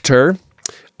Schichter's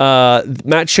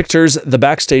The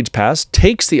Backstage Pass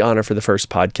takes the honor for the first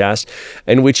podcast,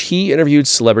 in which he interviewed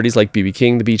celebrities like B.B.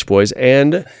 King, the Beach Boys,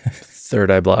 and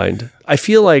Third Eye Blind. I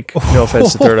feel like, no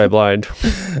offense to Third Eye Blind,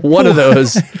 one of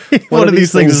those. One of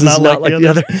these things is not like the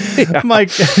other. Yeah.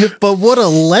 Mike, but what a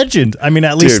legend. I mean,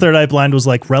 at least Third Eye Blind was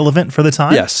like relevant for the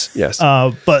time. Yes.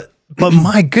 But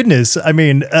my goodness, I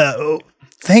mean,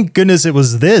 thank goodness it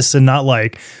was this and not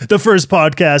like the first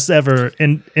podcast ever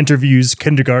interviews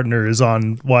kindergartners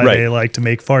on why they like to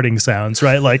make farting sounds,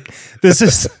 right? Like this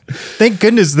is, thank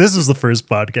goodness this was the first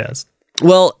podcast.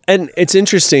 Well, and it's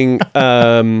interesting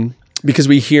because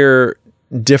we hear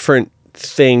different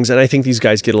things, and I think these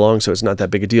guys get along, so it's not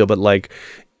that big a deal, but like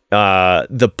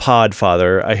the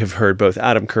Podfather, I have heard both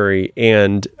Adam Curry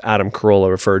and Adam Carolla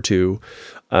referred to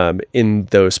in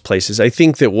those places. I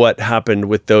think that what happened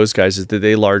with those guys is that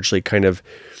they largely kind of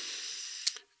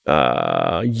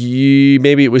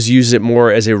maybe it was used it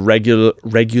more as a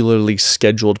regularly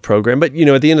scheduled program, but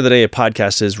at the end of the day, a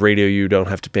podcast is radio you don't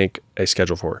have to make a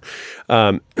schedule for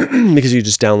because you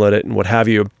just download it and what have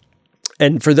you.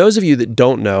 And for those of you that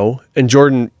don't know, and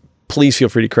Jordan, please feel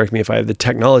free to correct me if I have the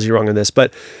technology wrong on this,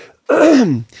 but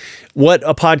what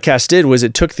a podcast did was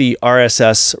it took the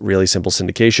RSS, really simple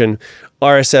syndication,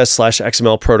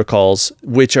 RSS/XML protocols,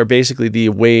 which are basically the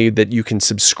way that you can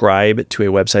subscribe to a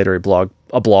website or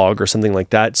a blog or something like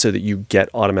that, so that you get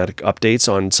automatic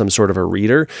updates on some sort of a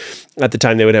reader. At the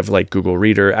time, they would have like Google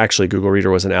Reader. Actually, Google Reader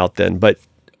wasn't out then, but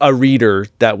a reader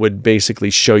that would basically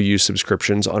show you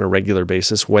subscriptions on a regular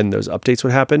basis when those updates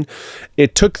would happen.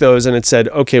 It took those and it said,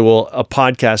 okay, well, a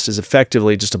podcast is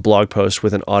effectively just a blog post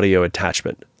with an audio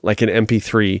attachment, like an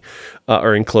MP3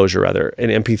 or enclosure rather, an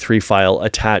MP3 file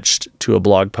attached to a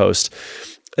blog post.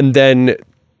 And then,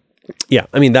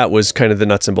 that was kind of the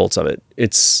nuts and bolts of it.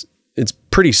 It's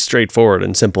pretty straightforward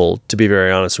and simple, to be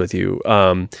very honest with you.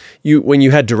 When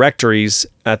you had directories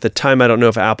at the time, I don't know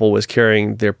if Apple was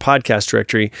carrying their podcast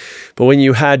directory, but when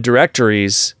you had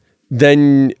directories,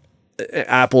 then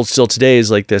Apple still today is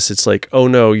like this. It's like, oh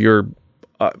no, your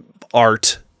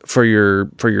art for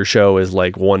your show is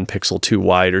like 1 pixel too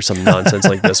wide or some nonsense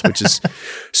like this, which is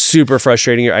super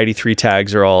frustrating. Your ID3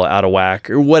 tags are all out of whack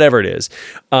or whatever it is.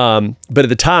 But at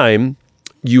the time,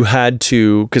 you had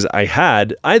to, because I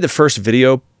had the first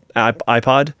video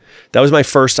iPod. That was my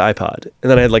first iPod.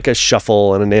 And then I had like a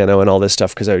Shuffle and a Nano and all this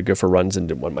stuff because I would go for runs and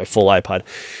didn't want my full iPod.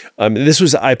 This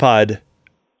was iPod,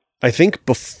 I think,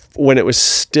 when it was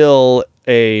still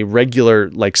a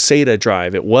regular like SATA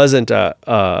drive. It wasn't a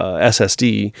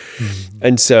SSD. Mm-hmm.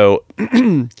 And so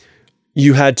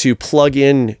you had to plug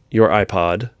in your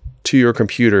iPod to your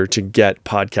computer to get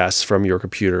podcasts from your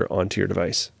computer onto your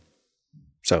device.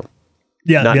 So...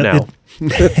 Not now.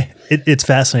 It's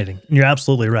fascinating. You're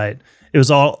absolutely right. It was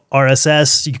all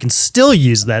RSS. You can still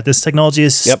use that. This technology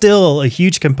is still a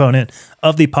huge component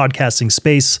of the podcasting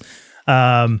space.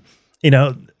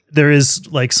 There is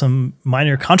like some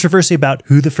minor controversy about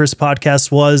who the first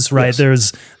podcast was, right? Yes.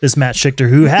 There's this Matt Schichter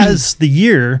who has the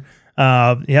year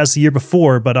He has the year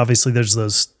before, but obviously there's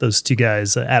those two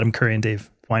guys, Adam Curry and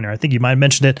Dave Weiner. I think you might have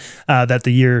mentioned it, that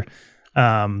the year,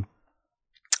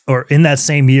 or in that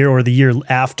same year or the year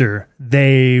after,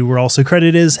 they were also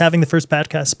credited as having the first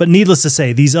podcast. But needless to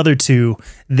say, these other two,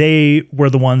 they were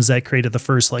the ones that created the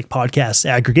first like podcast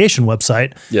aggregation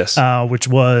website. Yes. Which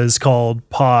was called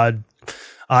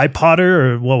iPodder,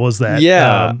 or what was that?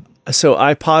 Yeah. So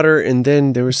iPodder, and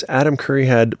then there was Adam Curry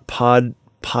had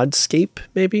Podscape,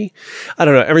 maybe? I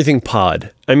don't know. Everything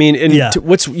pod. I mean, and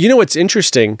what's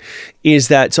interesting is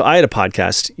that, so I had a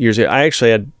podcast years ago. I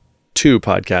actually had 2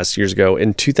 podcasts years ago.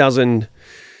 In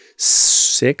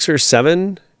 2006 or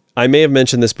 7, I may have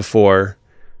mentioned this before.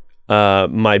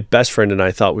 My best friend and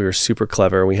I thought we were super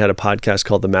clever. We had a podcast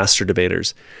called The Master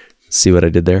Debaters. See what I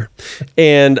did there?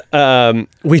 And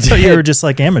we did. You were just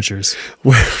like amateurs.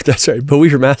 That's right, but we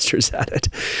were masters at it.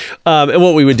 And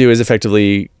what we would do is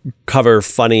effectively cover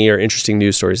funny or interesting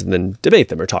news stories and then debate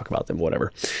them or talk about them,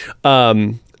 whatever.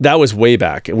 That was way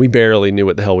back, and we barely knew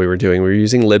what the hell we were doing. We were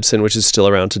using Libsyn, which is still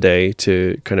around today,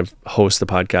 to kind of host the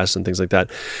podcast and things like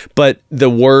that. But the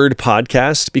word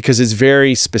podcast, because it's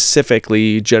very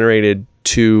specifically generated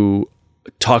to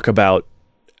talk about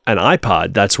an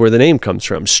iPod, that's where the name comes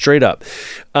from, straight up.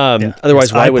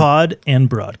 Otherwise, why would iPod and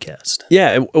broadcast?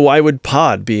 Yeah, why would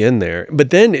pod be in there? But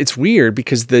then it's weird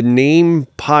because the name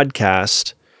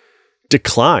podcast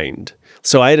declined.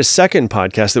 So I had a second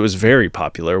podcast that was very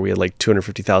popular. We had like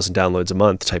 250,000 downloads a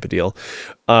month type of deal.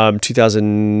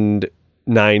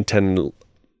 2009, 10,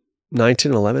 9,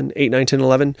 10, 11, 8, 9, 10,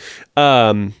 11.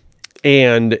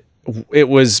 And it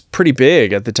was pretty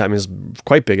big at the time. It was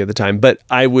quite big at the time, but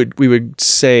we would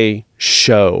say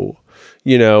show,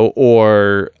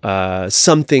 or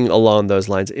something along those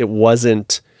lines. It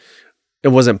wasn't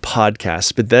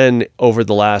podcast. But then over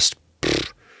the last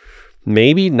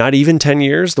maybe not even 10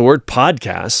 years, the word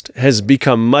podcast has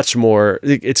become much more,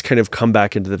 it's kind of come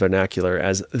back into the vernacular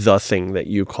as the thing that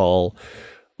you call,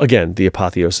 again, the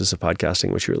apotheosis of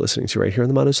podcasting, which you're listening to right here on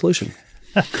the Mono Solution.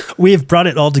 We have brought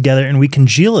it all together, and we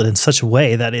congeal it in such a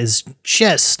way that is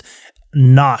just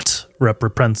not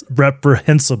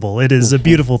reprehensible. It is a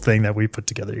beautiful thing that we put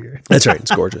together here. That's right.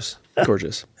 It's gorgeous.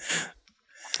 Gorgeous.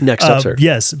 Next up, sir.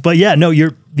 Yes. But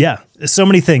so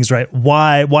many things, right?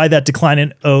 Why that decline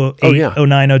in 08,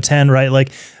 09, 010, right?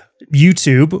 Like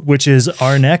YouTube, which is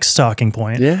our next talking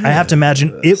point. Yeah. I have to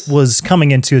imagine it was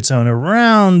coming into its own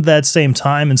around that same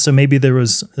time. And so maybe there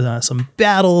was some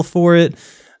battle for it.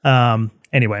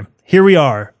 Anyway, here we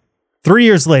are 3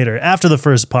 years later after the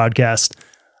first podcast.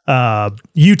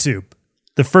 YouTube,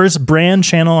 the first brand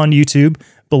channel on YouTube,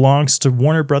 belongs to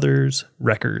Warner Brothers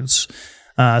Records.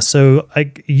 So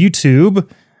YouTube,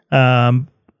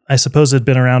 I suppose had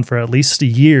been around for at least a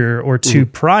year or two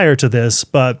prior to this,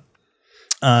 but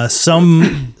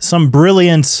some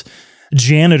brilliant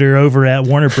janitor over at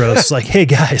Warner Bros. Like, hey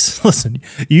guys, listen,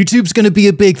 YouTube's going to be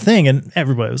a big thing. And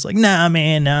everybody was like, nah,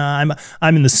 man,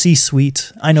 I'm in the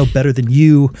C-suite. I know better than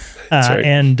you. Right.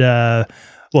 And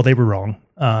they were wrong.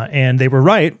 And they were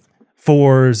right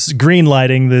for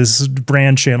greenlighting this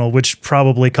brand channel, which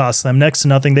probably cost them next to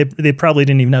nothing. They probably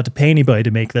didn't even have to pay anybody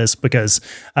to make this, because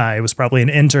it was probably an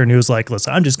intern who was like,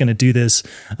 listen, I'm just going to do this.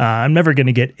 I'm never going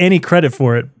to get any credit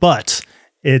for it, but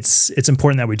it's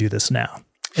important that we do this now.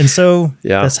 And so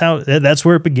that's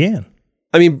where it began.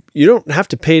 I mean, you don't have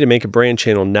to pay to make a brand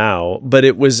channel now, but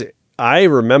I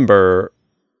remember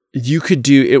you could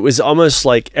it was almost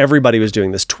like everybody was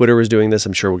doing this. Twitter was doing this.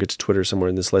 I'm sure we'll get to Twitter somewhere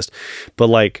in this list, but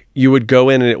like you would go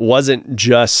in and it wasn't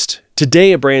just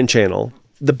today a brand channel.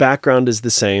 The background is the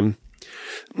same.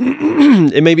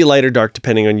 It may be light or dark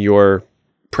depending on your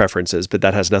preferences, but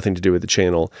that has nothing to do with the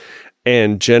channel.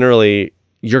 And generally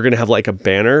you're going to have like a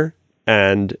banner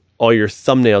and all your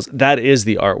thumbnails. That is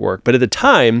the artwork. But at the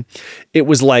time, it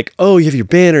was like, oh, you have your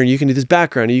banner and you can do this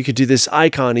background and you could do this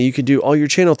icon and you could do all your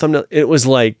channel thumbnail. It was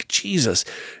like, Jesus,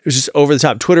 it was just over the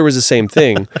top. Twitter was the same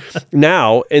thing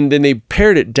now. And then they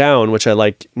pared it down, which I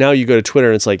like. Now you go to Twitter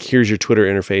and it's like, here's your Twitter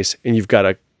interface and you've got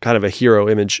a kind of a hero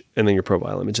image and then your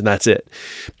profile image and that's it.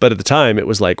 But at the time it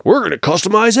was like, we're going to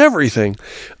customize everything.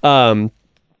 And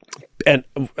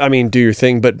I mean, do your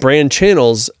thing, but brand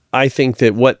channels, I think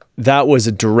that was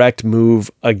a direct move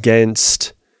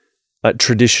against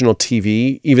traditional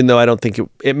TV, even though I don't think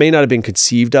it may not have been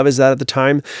conceived of as that at the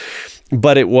time,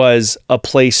 but it was a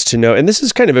place to know. And this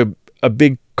is kind of a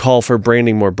big call for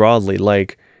branding more broadly.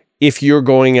 Like if you're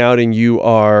going out and you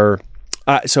are,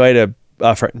 so I had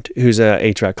a friend who's a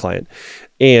HVAC client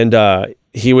and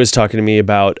he was talking to me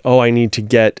about, I need to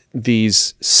get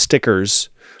these stickers.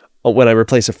 When I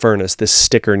replace a furnace, this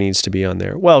sticker needs to be on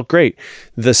there. Well, great.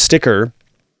 The sticker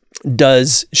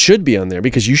should be on there,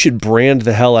 because you should brand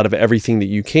the hell out of everything that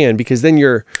you can, because then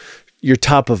you're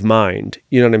top of mind.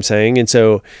 You know what I'm saying? And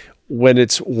so when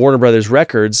it's Warner Brothers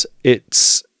Records,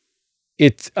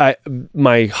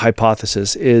 my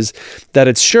hypothesis is that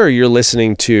it's sure you're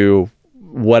listening to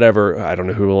whatever, I don't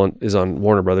know who is on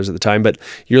Warner Brothers at the time, but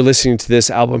you're listening to this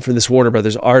album from this Warner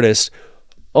Brothers artist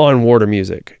on Warner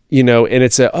Music, and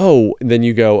it's then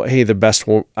you go, hey,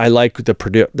 I like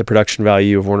the production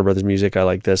value of Warner Brothers Music. I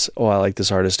like this. Oh, I like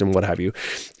this artist and what have you.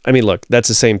 I mean, look, that's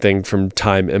the same thing from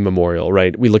time immemorial,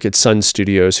 right? We look at Sun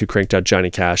Studios, who cranked out Johnny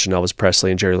Cash and Elvis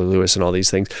Presley and Jerry Lee Lewis and all these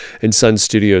things. And Sun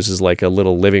Studios is like a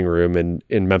little living room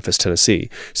in Memphis, Tennessee.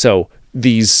 So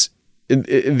but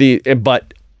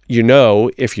if you know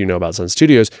about Sun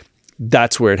Studios,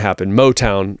 that's where it happened.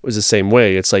 Motown was the same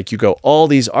way. It's like you go, all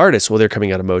these artists, well, they're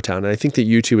coming out of Motown. And I think that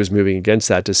U2 is moving against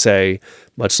that to say,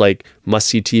 much like Must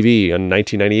See TV on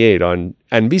 1998 on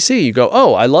NBC, you go,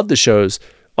 oh, I love the shows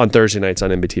on Thursday nights on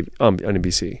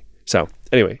NBC. So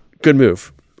anyway, good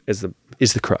move is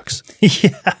the crux.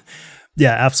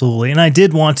 Yeah, absolutely. And I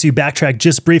did want to backtrack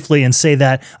just briefly and say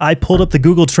that I pulled up the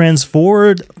Google Trends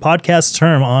for podcast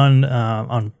term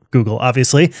on Google,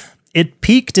 obviously. It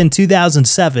peaked in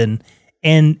 2007,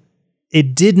 and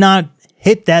it did not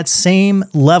hit that same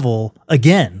level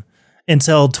again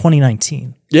until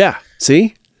 2019. Yeah,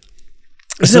 see?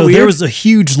 So there was a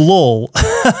huge lull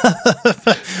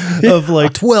of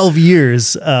like 12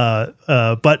 years,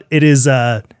 but it is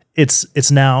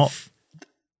it's now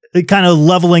kind of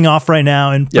leveling off right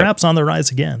now, and perhaps on the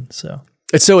rise again. So.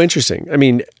 It's so interesting. I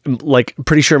mean, like,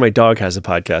 pretty sure my dog has a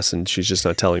podcast and she's just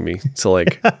not telling me. So,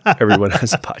 like, everyone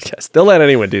has a podcast. They'll let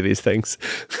anyone do these things.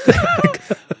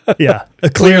 Yeah,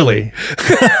 clearly.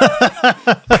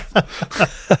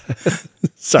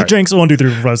 Sorry. Drinks 1, 2,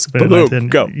 3 for us. Boom,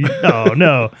 go. Oh,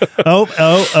 no.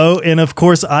 Oh. And of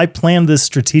course, I planned this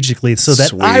strategically so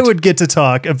that I would get to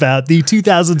talk about the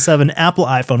 2007 Apple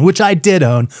iPhone, which I did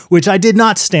own, which I did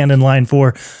not stand in line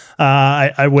for.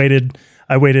 I waited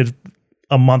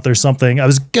a month or something. I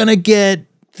was gonna get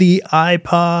the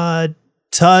iPod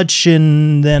Touch,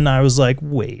 and then I was like,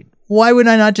 wait, why would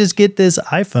I not just get this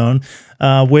iPhone,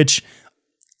 which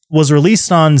was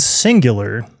released on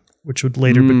Singular, which would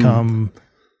later become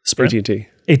AT&T.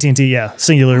 AT&T, yeah,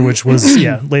 Singular, which was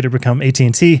later become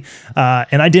AT&T,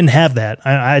 and I didn't have that.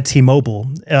 I had T-Mobile,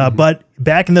 but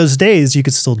back in those days, you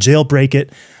could still jailbreak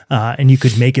it, and you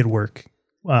could make it work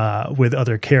with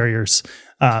other carriers.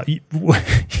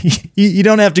 You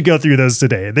don't have to go through those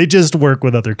today. They just work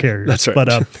with other carriers. That's right.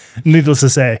 But needless to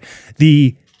say,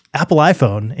 the Apple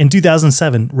iPhone in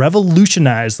 2007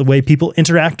 revolutionized the way people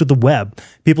interact with the web.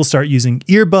 People start using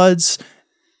earbuds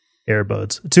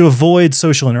to avoid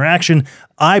social interaction.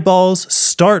 Eyeballs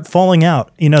start falling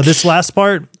out. This last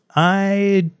part,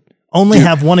 I only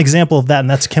have one example of that, and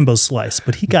that's Kimbo Slice,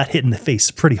 but he got hit in the face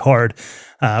pretty hard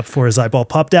before his eyeball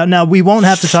popped out. Now, we won't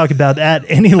have to talk about that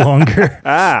any longer.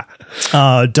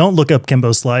 Don't look up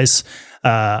Kimbo Slice.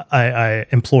 I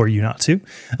implore you not to.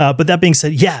 But that being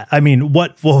said, yeah, I mean,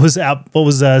 what was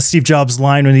Steve Jobs'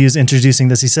 line when he was introducing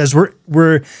this? He says,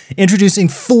 we're introducing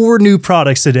 4 new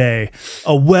products today: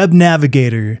 a web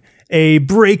navigator, a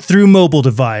breakthrough mobile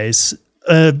device,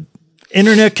 a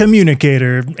internet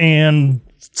communicator, and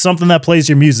something that plays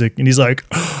your music. And he's like,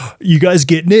 you guys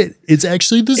getting it? It's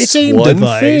actually the same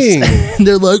device. And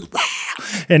they're like,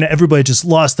 and everybody just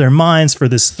lost their minds for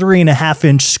this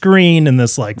 3.5-inch screen and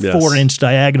this 4-inch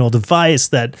diagonal device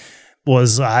that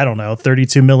was, I don't know,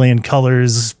 32 million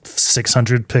colors,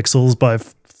 600 pixels by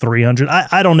 300.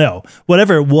 I don't know.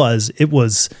 Whatever it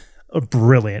was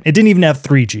brilliant. It didn't even have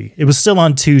 3G. It was still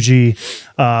on 2G.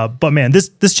 But man,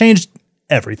 this changed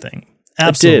everything.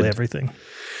 Absolutely everything.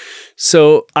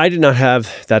 So I did not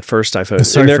have that first iPhone.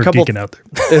 Sorry for geeking out there.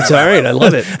 It's all right. I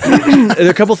love it. There are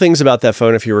a couple things about that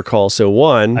phone, if you recall. So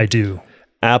one, I do.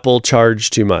 Apple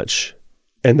charged too much,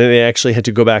 and then they actually had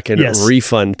to go back and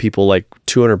refund people like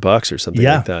 $200 or something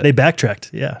like that. They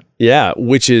backtracked. Yeah,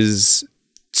 which is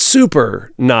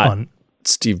super not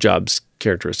Steve Jobs'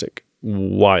 characteristic.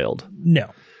 Wild.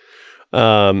 No.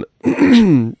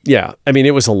 Yeah. I mean,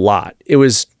 it was a lot. It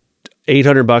was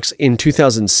 $800 in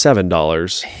 2007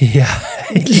 dollars. Yeah.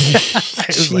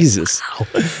 Jesus. Like,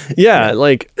 wow. Yeah,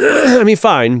 like, I mean,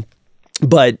 fine.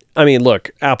 But I mean, look,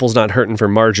 Apple's not hurting for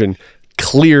margin.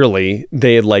 Clearly,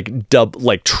 they had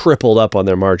tripled up on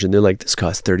their margin. They're like, this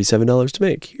costs $37 to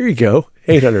make. Here you go,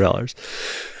 $800.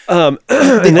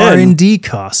 The R&D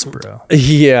costs, bro.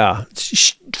 Yeah,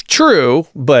 true,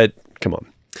 but come on.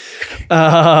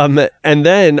 And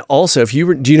then also, do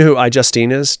you know who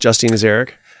iJustine is? Justine is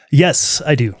Eric. Yes,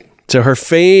 I do. So her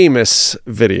famous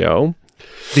video,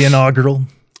 the inaugural.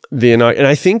 and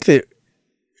I think that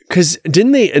because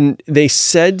didn't they, and they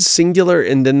said singular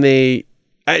and then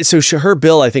her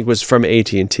bill I think was from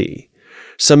AT&T.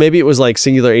 So maybe it was like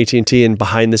singular AT&T and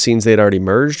behind the scenes they'd already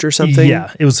merged or something.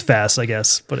 Yeah, it was fast, I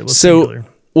guess, but it was singular.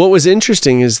 What was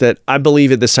interesting is that I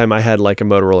believe at this time I had like a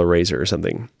Motorola Razr or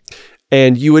something,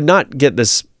 and you would not get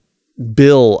this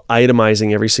bill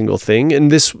itemizing every single thing.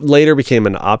 And this later became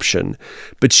an option,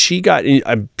 but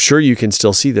I'm sure you can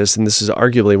still see this. And this is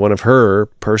arguably one of her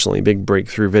personally big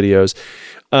breakthrough videos.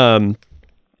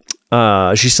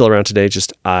 She's still around today.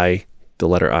 Just the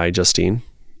letter I, Justine,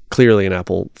 clearly an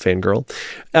Apple fangirl.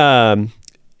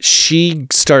 She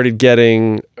started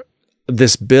getting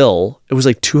this bill. It was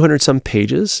like 200 some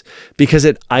pages because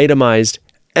it itemized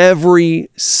every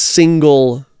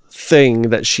single thing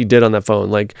that she did on that phone.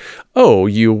 Like, oh,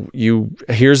 you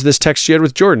here's this text you had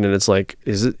with Jordan, and it's like,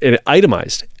 it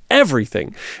itemized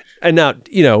everything. And now,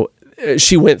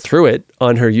 she went through it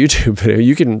on her YouTube video.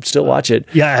 You can still watch it.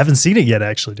 Yeah, I haven't seen it yet,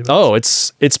 actually. Oh,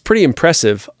 it's pretty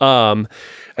impressive. And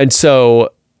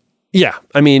so, yeah,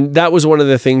 I mean, that was one of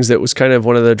the things that was kind of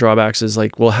one of the drawbacks is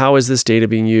like, well, how is this data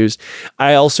being used?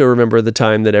 I also remember the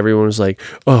time that everyone was like,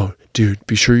 oh, dude,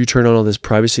 be sure you turn on all this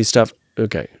privacy stuff.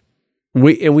 Okay.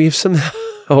 We've somehow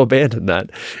abandoned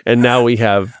that. And now we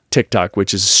have TikTok,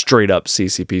 which is straight up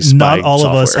CCP spy Not all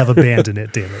software. of us have abandoned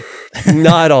it, damn it.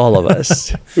 Not all of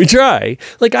us. We try.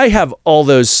 Like I have all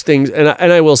those things. And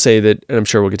I will say that, and I'm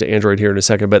sure we'll get to Android here in a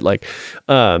second, but like,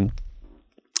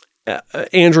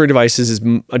 Android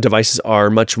devices are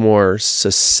much more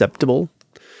susceptible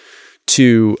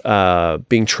to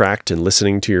being tracked and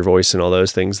listening to your voice and all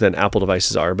those things than Apple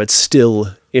devices are. But still,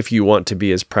 if you want to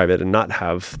be as private and not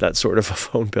have that sort of a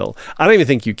phone bill, I don't even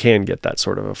think you can get that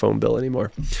sort of a phone bill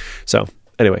anymore. So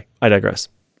anyway, I digress.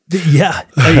 Yeah.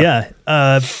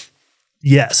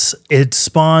 Yes, it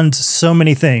spawned so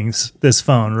many things, this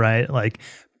phone, right? Like,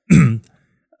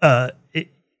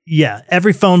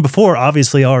 every phone before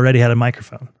obviously already had a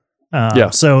microphone.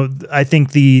 So I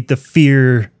think the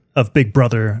fear of Big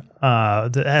Brother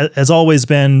has always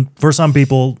been, for some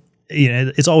people,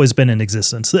 it's always been in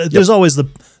existence. There's always the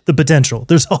potential.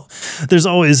 There's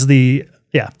always the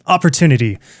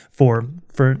opportunity for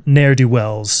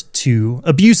ne'er-do-wells to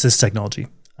abuse this technology.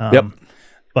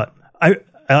 But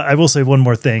I will say one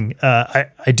more thing.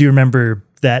 I do remember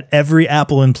that every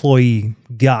Apple employee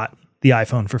got the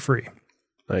iPhone for free.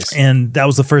 Nice. And that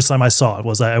was the first time I saw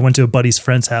it. I went to a buddy's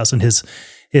friend's house, and his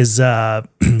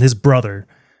brother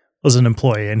was an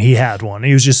employee, and he had one.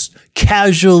 He was just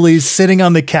casually sitting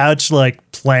on the couch,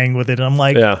 like playing with it. And I'm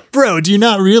like, bro, do you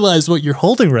not realize what you're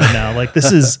holding right now? Like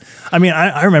this is, I mean,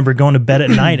 I remember going to bed at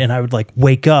night, and I would like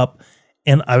wake up,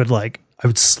 and I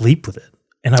would sleep with it.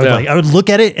 And I would look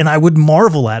at it and I would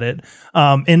marvel at it.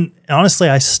 And honestly,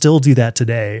 I still do that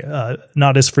today.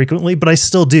 Not as frequently, but I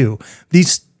still do.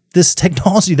 This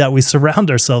technology that we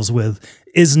surround ourselves with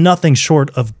is nothing short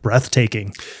of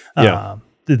breathtaking.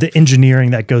 The engineering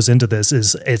that goes into this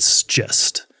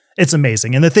it's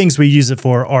amazing. And the things we use it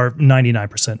for are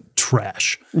 99%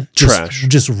 trash.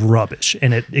 Just rubbish.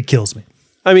 And it kills me.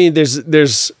 I mean,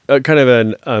 there's a kind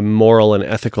of a moral and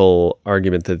ethical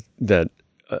argument that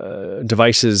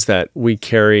devices that we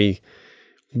carry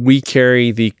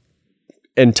the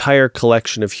entire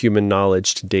collection of human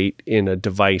knowledge to date in a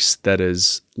device that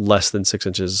is less than 6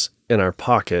 inches in our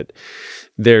pocket.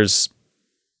 There's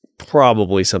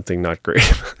probably something not great.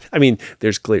 I mean,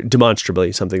 there's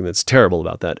demonstrably something that's terrible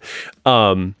about that.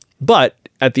 But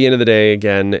at the end of the day,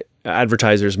 again,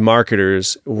 advertisers,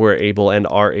 marketers were able and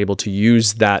are able to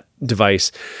use that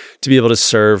device to be able to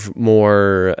serve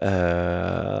more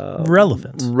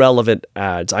relevant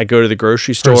ads. I go to the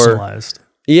grocery store. Personalized.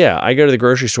 Yeah, I go to the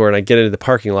grocery store and I get into the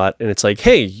parking lot and it's like,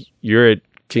 hey, you're at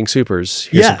King Soopers.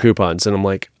 Here's some coupons. And I'm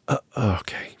like,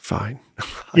 okay, fine.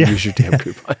 I'll use your damn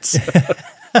coupons.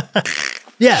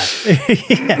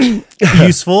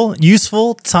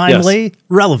 Useful, timely,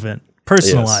 relevant,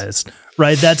 personalized,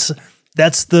 right? That's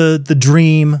the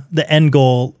dream, the end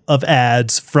goal of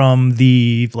ads from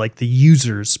the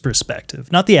user's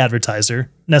perspective, not the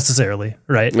advertiser necessarily,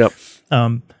 right? Yep.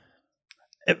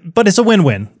 But it's a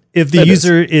win-win if the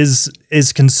user is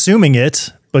consuming it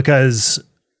because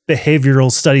behavioral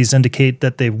studies indicate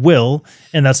that they will,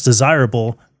 and that's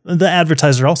desirable. The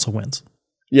advertiser also wins.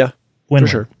 Yeah, win-win. for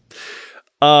sure.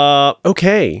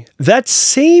 Okay, that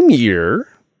same year.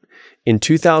 In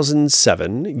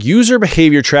 2007, user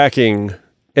behavior tracking,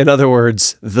 in other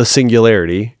words, the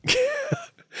singularity,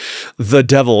 the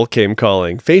devil came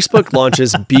calling. Facebook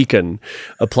launches Beacon,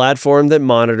 a platform that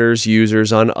monitors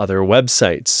users on other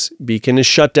websites. Beacon is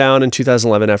shut down in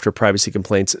 2011 after privacy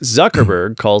complaints.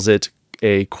 Zuckerberg calls it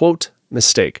a, quote,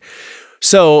 mistake.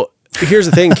 So here's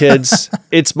the thing, kids.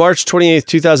 It's March 28th,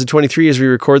 2023 as we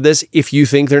record this. If you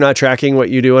think they're not tracking what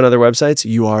you do on other websites,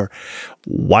 you are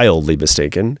wildly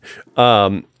mistaken.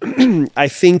 I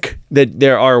think that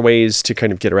there are ways to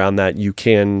kind of get around that. You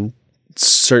can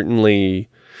certainly,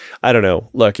 I don't know.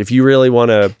 Look, if you really want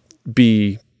to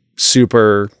be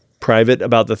super private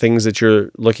about the things that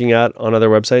you're looking at on other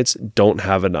websites, don't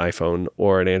have an iPhone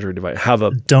or an Android device.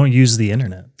 Don't use the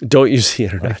internet. Don't use the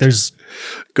internet. Like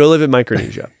go live in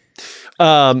Micronesia.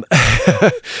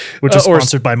 Which is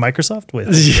sponsored by Microsoft?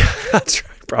 Yeah, that's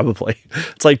right. Probably.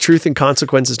 It's like Truth and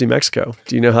Consequences, New Mexico.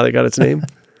 Do you know how they got its name?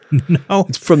 No.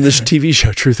 It's from this TV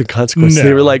show, Truth and Consequences. No.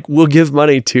 They were like, we'll give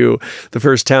money to the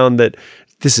first town that,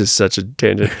 this is such a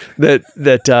tangent,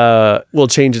 that will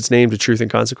change its name to Truth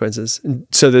and Consequences. And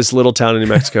so this little town in New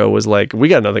Mexico was like, we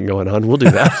got nothing going on. We'll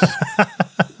do that.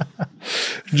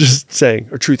 Just saying,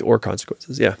 or Truth or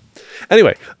Consequences. Yeah.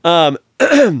 Anyway,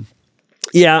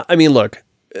 yeah, I mean, look,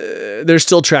 they're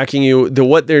still tracking you.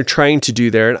 What they're trying to do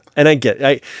there, and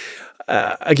again,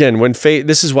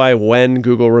 this is why when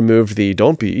Google removed the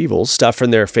 "don't be evil" stuff from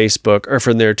their Facebook or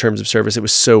from their terms of service, it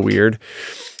was so weird.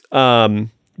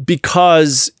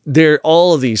 Because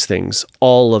all of these things,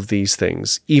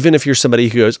 even if you're somebody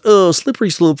who goes, oh, slippery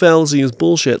slope fallacy is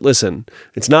bullshit. Listen,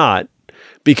 it's not,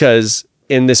 because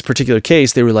in this particular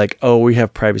case, they were like, oh, we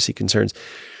have privacy concerns.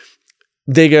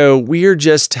 They go, we're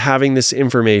just having this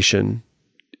information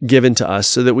given to us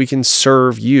so that we can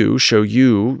show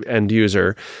you, end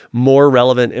user, more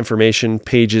relevant information,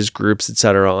 pages, groups,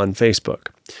 etc. on Facebook.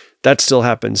 That still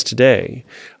happens today.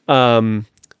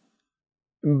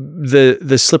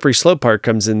 The slippery slope part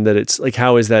comes in that it's like,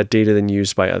 how is that data then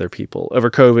used by other people? Over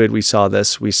COVID, we saw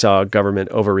this. We saw government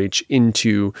overreach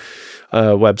into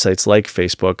websites like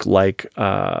Facebook, like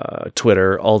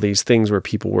Twitter, all these things where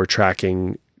people were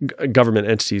tracking, government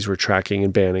entities were tracking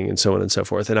and banning and so on and so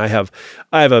forth. And I have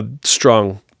a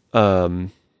strong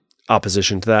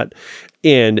opposition to that.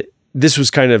 And this was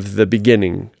kind of the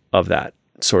beginning of that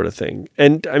sort of thing.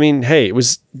 And I mean, hey,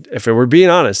 if we're being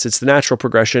honest, it's the natural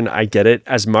progression. I get it.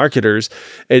 As marketers,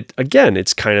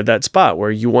 it's kind of that spot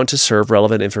where you want to serve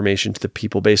relevant information to the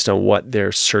people based on what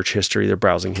their search history, their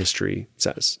browsing history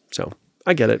says. So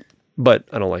I get it, but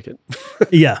I don't like it.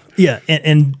 Yeah.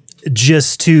 And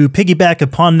just to piggyback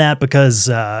upon that, because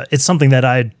it's something that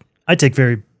I take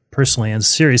very personally and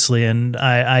seriously, and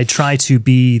I try to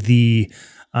be the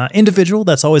individual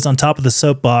that's always on top of the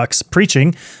soapbox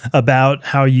preaching about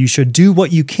how you should do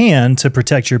what you can to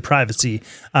protect your privacy,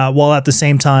 while at the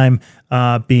same time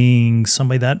being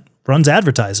somebody that runs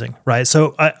advertising, right?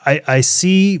 So I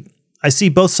see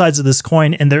both sides of this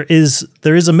coin, and there is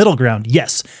a middle ground.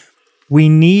 Yes, we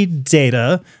need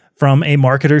data from a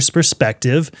marketer's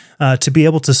perspective to be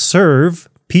able to serve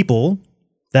people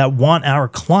that want our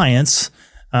clients'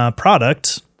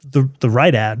 product, the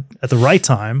right ad at the right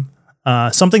time.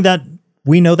 Something that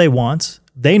we know they want,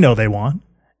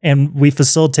 and we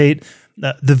facilitate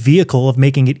the vehicle of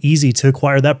making it easy to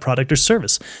acquire that product or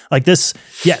service. Like this,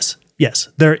 yes,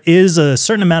 there is a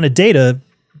certain amount of data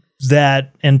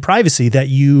and privacy that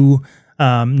you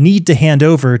need to hand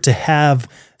over to have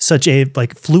such a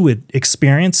fluid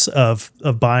experience of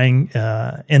buying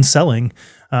and selling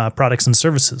products and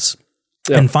services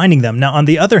and finding them. Now, on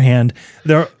the other hand,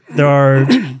 there are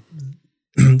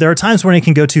there are times when it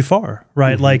can go too far,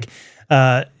 right?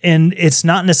 Mm-hmm. And it's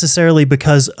not necessarily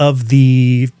because of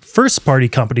the first party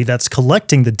company that's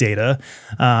collecting the data.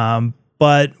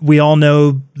 But we all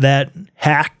know that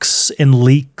hacks and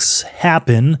leaks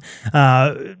happen.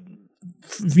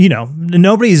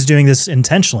 Nobody's doing this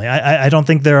intentionally. I don't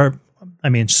think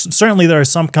certainly there are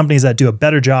some companies that do a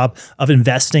better job of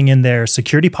investing in their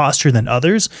security posture than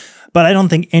others, but I don't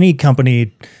think any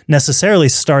company necessarily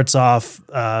starts off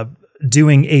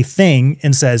doing a thing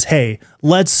and says, hey,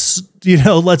 let's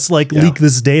leak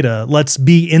this data. Let's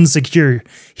be insecure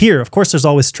here. Of course, there's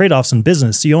always trade-offs in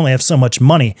business. You only have so much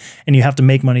money and you have to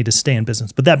make money to stay in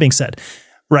business. But that being said,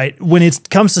 right, when it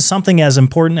comes to something as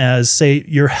important as, say,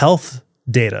 your health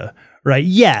data, right?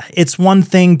 Yeah, it's one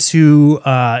thing to,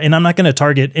 and I'm not going to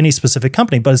target any specific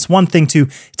company, but it's one thing to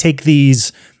take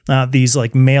these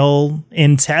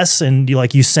mail-in tests and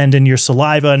you send in your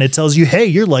saliva and it tells you, hey,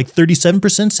 you're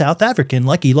 37% South African,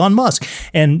 like Elon Musk,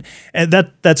 and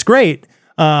that's great.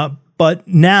 But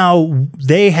now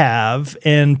they have,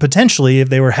 and potentially if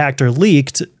they were hacked or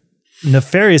leaked,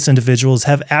 nefarious individuals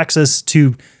have access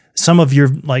to some of your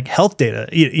health data.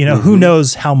 Mm-hmm. Who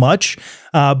knows how much?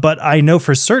 But I know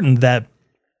for certain that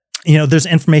there's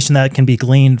information that can be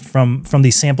gleaned from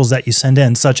these samples that you send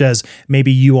in, such as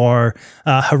maybe you are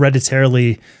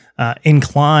hereditarily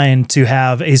inclined to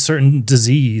have a certain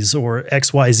disease or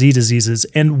XYZ diseases.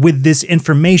 And with this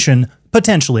information,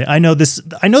 potentially, I know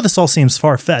this all seems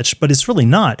far-fetched, but it's really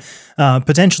not.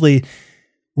 Potentially,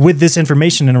 with this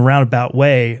information in a roundabout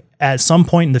way, at some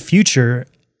point in the future,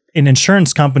 an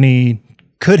insurance company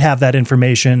could have that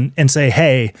information and say,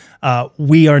 hey,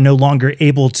 we are no longer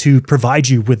able to provide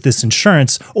you with this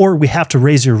insurance, or we have to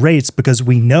raise your rates because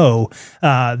we know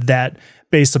that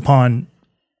based upon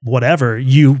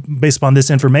based upon this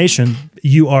information,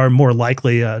 you are more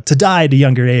likely to die at a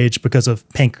younger age because of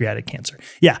pancreatic cancer.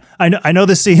 Yeah, I know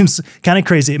this seems kind of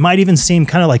crazy. It might even seem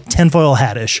kind of like tinfoil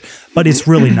hat-ish, but it's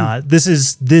really not. This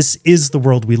is the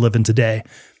world we live in today.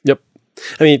 Yep.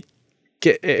 I mean,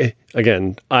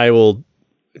 again, I will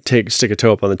stick a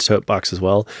toe up on the soapbox as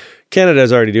well. Canada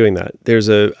is already doing that.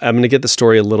 I'm going to get the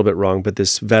story a little bit wrong, but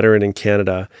this veteran in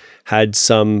Canada had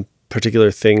some particular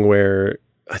thing where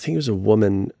I think it was a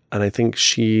woman, and I think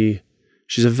she's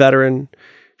a veteran.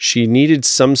 She needed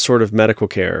some sort of medical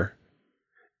care,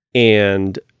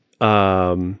 and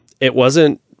it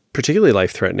wasn't particularly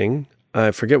life-threatening.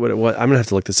 I forget what it was. I'm gonna have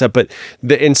to look this up. But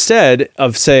instead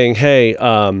of saying, "Hey,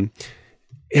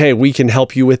 we can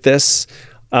help you with this,"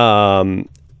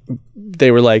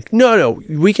 they were like, "No,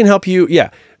 we can help you." Yeah.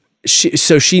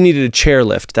 So she needed a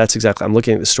chairlift. That's exactly. I'm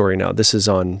looking at the story now. This is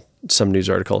on some news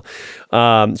article.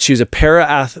 She was a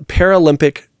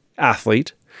Paralympic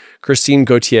athlete, Christine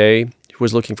Gauthier, who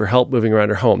was looking for help moving around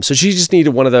her home. So she just needed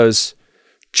one of those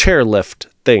chairlift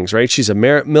things, right? She's a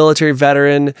military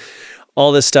veteran,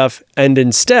 all this stuff. And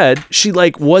instead, she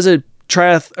was a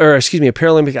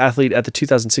Paralympic athlete at the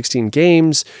 2016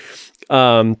 games.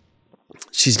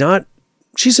 She's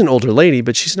an older lady,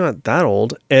 but she's not that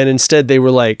old. And instead they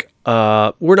were like,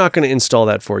 we're not going to install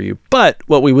that for you, but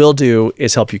what we will do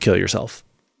is help you kill yourself.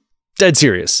 Dead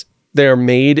serious. They're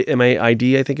made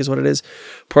MAID, I think is what it is,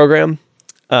 program.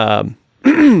 And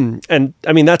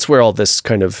I mean, that's where all this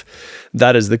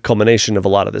that is the culmination of a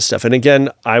lot of this stuff. And again,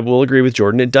 I will agree with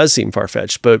Jordan. It does seem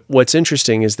far-fetched, but what's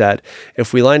interesting is that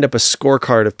if we lined up a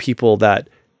scorecard of people that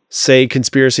say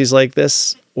conspiracies like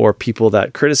this, or people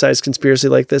that criticize conspiracy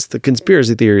like this, the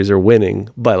conspiracy theories are winning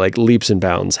by leaps and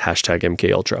bounds,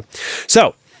 #MKUltra.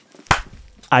 So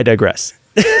I digress.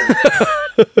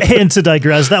 And to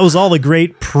digress, that was all a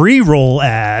great pre-roll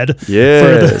ad for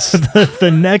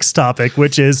the next topic,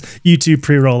 which is YouTube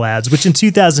pre-roll ads, which in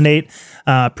 2008,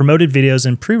 promoted videos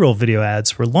and pre-roll video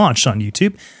ads were launched on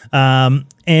YouTube.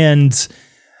 And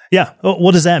yeah,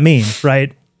 what does that mean,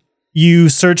 right? You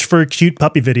search for cute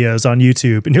puppy videos on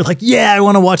YouTube and you're like, yeah, I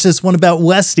want to watch this one about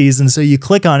Westies. And so you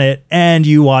click on it and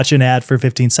you watch an ad for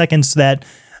 15 seconds that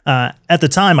at the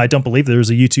time, I don't believe there was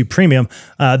a YouTube Premium.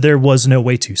 There was no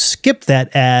way to skip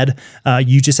that ad.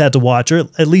 You just had to watch, or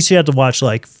at least you had to watch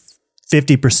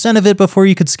 50% of it before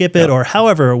you could skip it, or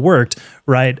however it worked,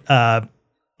 right?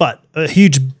 But a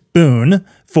huge boon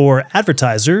for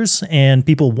advertisers and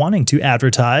people wanting to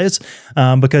advertise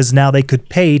because now they could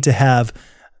pay to have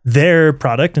their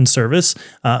product and service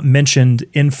mentioned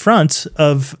in front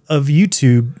of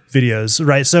YouTube videos,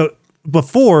 right? So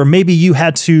before, maybe you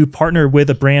had to partner with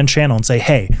a brand channel and say,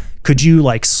 hey, could you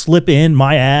slip in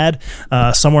my ad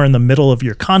somewhere in the middle of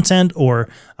your content, or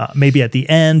maybe at the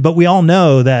end? But we all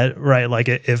know that, right?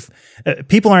 If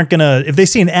people aren't if they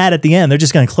see an ad at the end, they're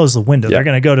just going to close the window. Yep. They're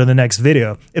going to go to the next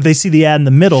video. If they see the ad in the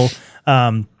middle,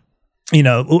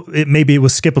 maybe it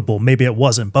was skippable, maybe it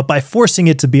wasn't. But by forcing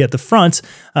it to be at the front,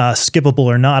 skippable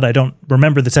or not, I don't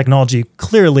remember the technology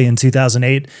clearly in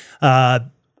 2008.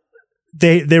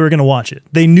 They were going to watch it.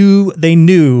 They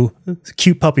knew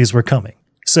cute puppies were coming.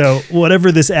 So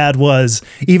whatever this ad was,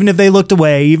 even if they looked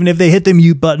away, even if they hit the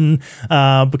mute button,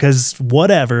 because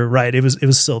whatever, right? It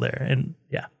was still there, and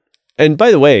yeah. And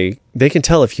by the way, they can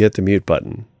tell if you hit the mute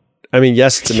button. I mean,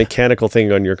 yes, it's a mechanical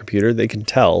thing on your computer. They can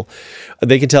tell.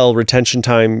 They can tell retention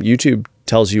time. YouTube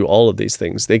tells you all of these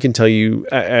things. They can tell you,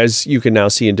 as you can now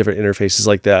see in different interfaces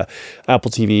like the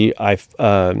Apple TV,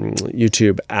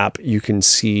 YouTube app, you can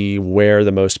see where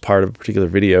the most part of a particular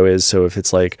video is. So if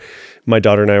it's my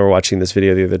daughter and I were watching this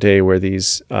video the other day where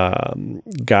these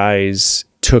guys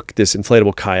took this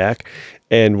inflatable kayak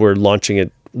and were launching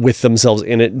it with themselves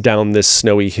in it down this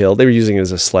snowy hill. They were using it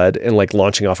as a sled and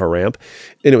launching off a ramp.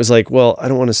 And it was well, I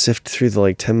don't want to sift through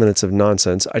the 10 minutes of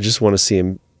nonsense. I just want to see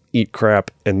him eat crap.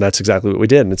 And that's exactly what we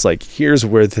did. And it's here's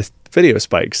where the video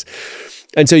spikes.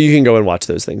 And so you can go and watch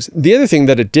those things. The other thing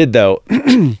that it did though,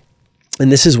 and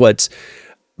this is what's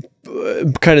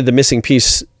kind of the missing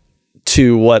piece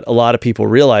to what a lot of people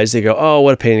realize, they go, oh,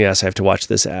 what a pain in the ass, I have to watch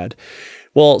this ad.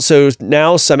 Well, so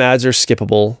now some ads are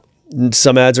skippable.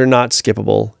 Some ads are not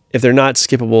skippable. if they're not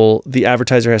skippable, the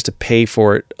advertiser has to pay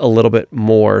for it a little bit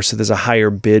more. So there's a higher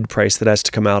bid price that has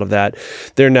to come out of that.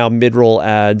 They're now mid-roll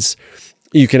ads.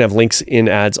 You can have links in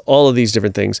ads, all of these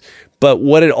different things. But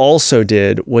what it also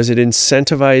did was it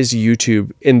incentivized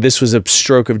YouTube, and this was a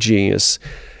stroke of genius.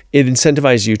 It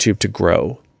incentivized YouTube to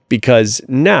grow, because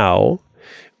now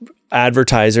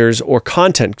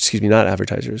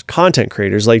content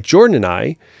creators like Jordan and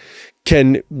I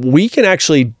we can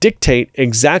actually dictate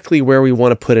exactly where we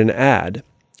want to put an ad.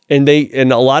 And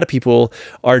a lot of people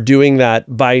are doing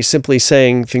that by simply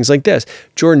saying things like this.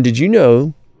 Jordan, did you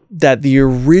know that the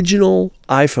original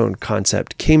iPhone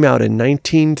concept came out in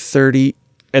 1930?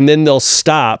 And then they'll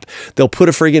stop. They'll put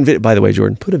a friggin' video. By the way,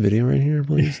 Jordan, put a video right here,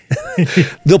 please.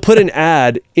 They'll put an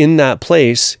ad in that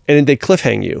place and they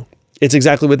cliffhang you. It's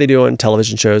exactly what they do on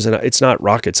television shows, and it's not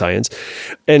rocket science.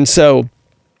 And so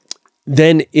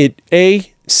then it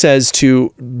says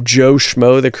to Joe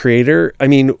Schmo, the creator, I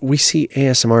mean, we see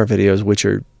ASMR videos, which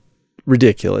are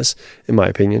ridiculous, in my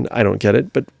opinion. I don't get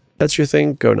it, but that's your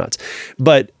thing. Go nuts.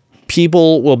 But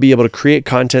people will be able to create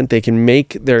content. They can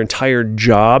make their entire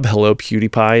job, hello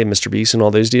PewDiePie and Mr. Beast and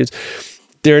all those dudes,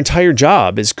 their entire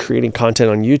job is creating content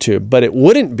on YouTube. But it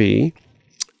wouldn't be,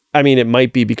 I mean, it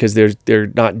might be because they're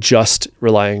not just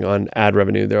relying on ad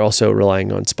revenue. They're also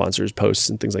relying on sponsors, posts,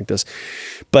 and things like this.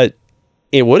 But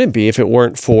it wouldn't be if it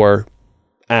weren't for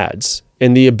ads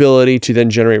and the ability to then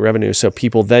generate revenue. So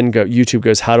people then YouTube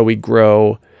goes, how do we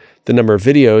grow the number of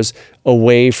videos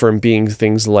away from being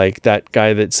things like that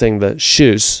guy that sang the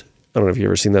shoes? I don't know if you've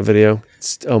ever seen that video.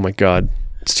 Oh my God,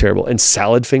 it's terrible. And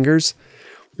salad fingers.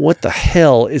 What the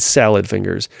hell is salad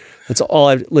fingers? That's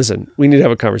all listen, we need to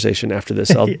have a conversation after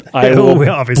this. I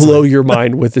will blow your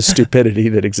mind with the stupidity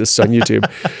that exists on YouTube.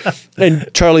 And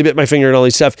Charlie bit my finger and all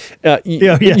these stuff.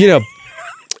 You know,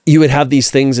 you would have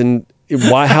these things, and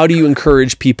how do you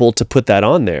encourage people to put that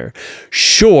on there?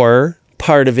 Sure,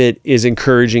 part of it is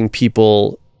encouraging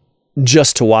people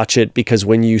just to watch it, because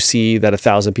when you see that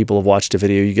 1,000 people have watched a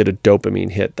video, you get a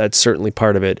dopamine hit. That's certainly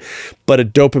part of it. But a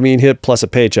dopamine hit plus a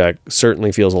paycheck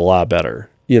certainly feels a lot better.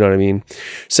 You know what I mean?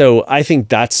 So I think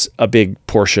that's a big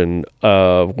portion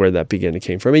of where that beginning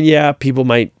came from. And yeah, people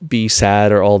might be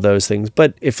sad or all those things.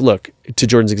 But look, to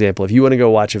Jordan's example, if you want to go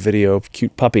watch a video of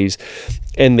cute puppies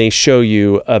and they show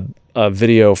you a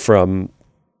video from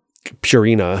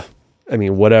Purina, I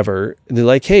mean, whatever, and they're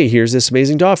like, hey, here's this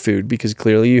amazing dog food because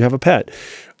clearly you have a pet.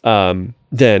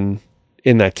 Then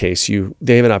in that case,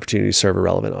 they have an opportunity to serve a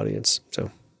relevant audience. So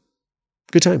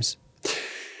good times.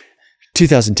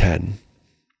 2010.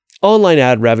 Online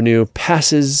ad revenue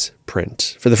passes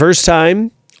print. For the first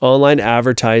time, online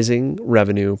advertising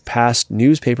revenue passed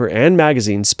newspaper and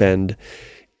magazine spend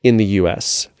in the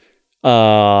US.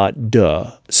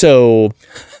 So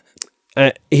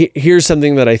here's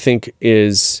something that I think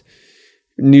is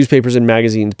newspapers and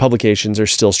magazines, publications are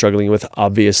still struggling with,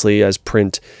 obviously, as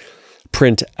print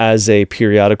as a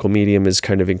periodical medium is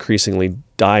kind of increasingly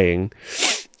dying,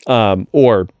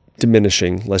 or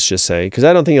diminishing, let's just say, because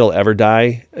I don't think it'll ever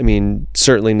die. I mean,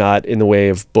 certainly not in the way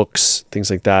of books,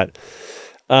 things like that.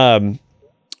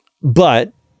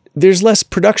 But there's less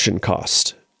production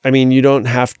cost. I mean, you don't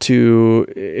have to,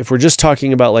 if we're just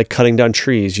talking about like cutting down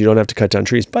trees, you don't have to cut down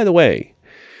trees. By the way,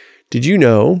 did you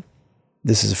know,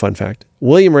 this is a fun fact,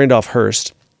 William Randolph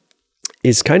Hearst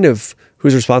is kind of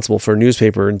who's responsible for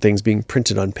newspaper and things being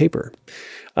printed on paper.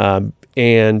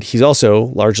 And he's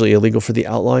also largely illegal for the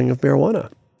outlawing of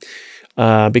marijuana.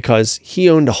 Because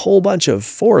he owned a whole bunch of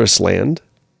forest land,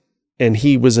 and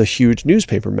he was a huge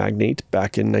newspaper magnate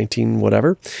back in 19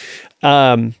 whatever.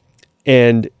 And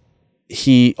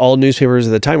all newspapers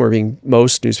at the time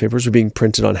most newspapers were being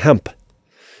printed on hemp,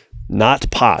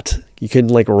 not pot. You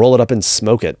couldn't like roll it up and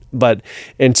smoke it.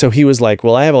 And so he was like,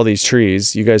 well, I have all these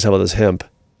trees. You guys have all this hemp.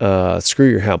 Screw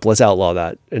your hemp. Let's outlaw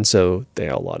that. And so they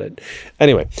outlawed it.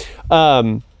 Anyway,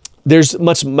 there's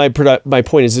much, my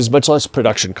point is there's much less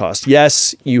production cost.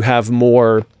 Yes, you have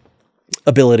more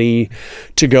ability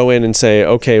to go in and say,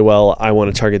 okay, well, I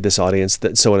want to target this audience,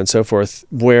 that so on and so forth.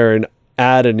 Where an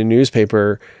ad in a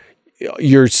newspaper,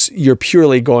 you're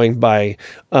purely going by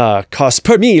cost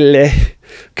per mille,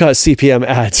 CPM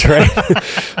ads, right?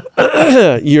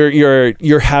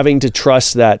 You're having to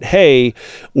trust that, hey,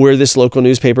 we're this local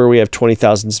newspaper, we have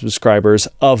 20,000 subscribers.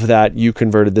 Of that, you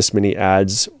converted this many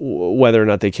ads. Whether or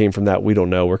not they came from that, we don't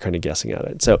know. We're kind of guessing at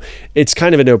it. So it's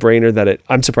kind of a no-brainer that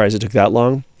I'm surprised it took that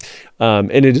long.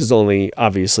 And it is only,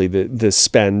 obviously, the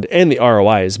spend and the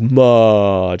ROI is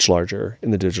much larger in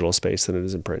the digital space than it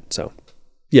is in print. So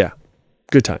yeah,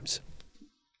 good times.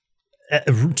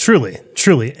 Truly.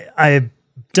 I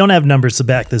don't have numbers to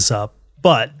back this up,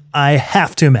 but I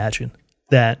have to imagine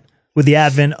that with the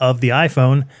advent of the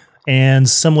iPhone and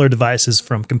similar devices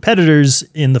from competitors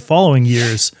in the following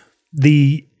years,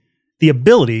 the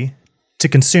ability to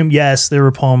consume, yes, there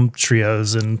were Palm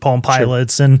Trios and Palm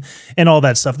Pilots and all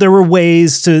that stuff. There were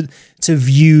ways to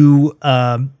view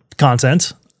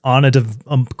content on a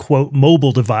quote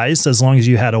mobile device as long as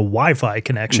you had a Wi-Fi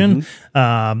connection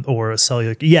or a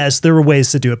cellular. Yes, there were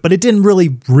ways to do it, but it didn't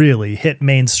really hit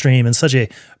mainstream in such a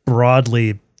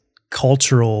broadly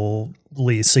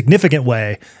culturally significant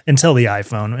way until the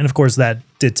iPhone. And of course, that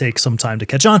did take some time to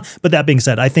catch on. But that being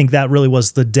said, I think that really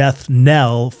was the death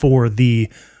knell for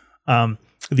the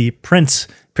print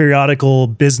periodical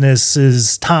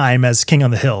business's time as king on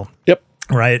the hill. Yep.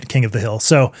 Right, king of the hill.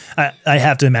 So I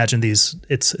have to imagine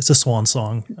it's a swan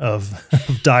song of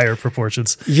dire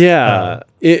proportions. Yeah,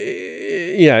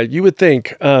 you would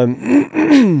think.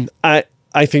 I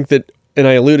think that, and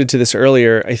I alluded to this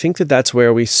earlier, I think that that's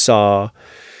where we saw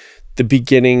the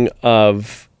beginning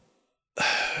of.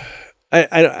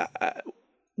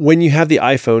 When you have the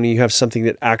iPhone, you have something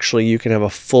that actually you can have a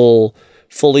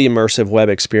fully immersive web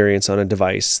experience on a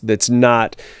device that's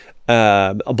not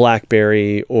a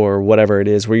BlackBerry or whatever it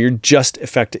is, where you're just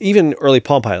effective. Even early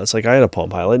Palm Pilots, like I had a Palm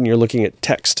Pilot, and you're looking at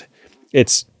text.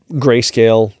 It's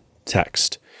grayscale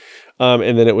text,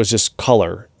 and then it was just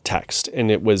color text,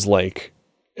 and it was like,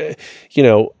 But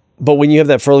when you have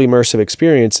that fully immersive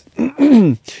experience,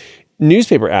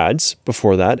 newspaper ads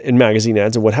before that, and magazine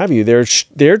ads, and what have you,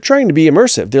 they're trying to be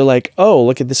immersive. They're like, oh,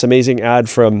 look at this amazing ad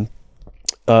from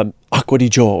Acqua di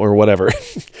Gio or whatever.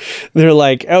 They're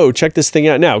like, oh, check this thing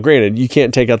out. Now, granted, you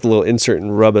can't take out the little insert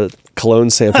and rub a cologne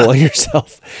sample on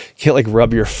yourself. You can't like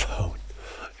rub your phone.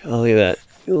 Oh, look at that.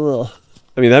 Ugh.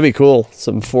 I mean, that'd be cool.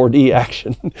 Some 4D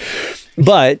action.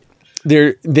 But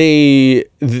the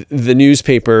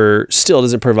newspaper still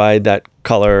doesn't provide that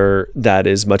color that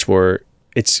is much more,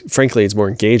 it's more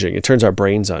engaging. It turns our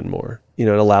brains on more. It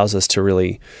allows us to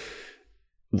really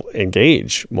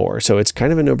engage more. So it's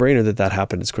kind of a no-brainer that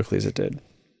happened as quickly as it did.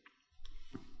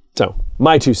 So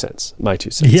my two cents.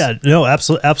 Yeah, no,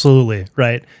 absolutely.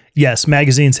 Right. Yes.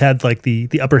 Magazines had like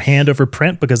the upper hand over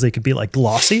print because they could be like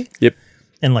glossy. Yep.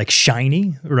 And like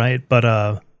shiny. Right.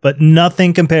 But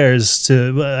nothing compares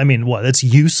to, that's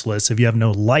useless if you have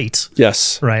no light.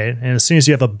 Yes. Right. And as soon as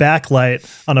you have a backlight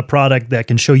on a product that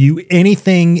can show you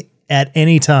anything at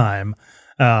any time,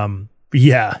 you're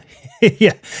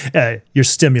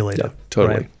stimulated. Yeah,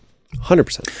 totally. Right?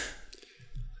 100%.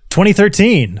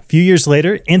 2013, a few years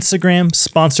later, Instagram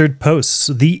sponsored posts.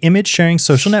 The image sharing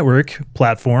social network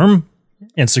platform,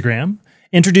 Instagram,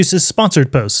 introduces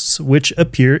sponsored posts, which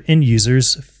appear in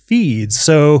users' feeds.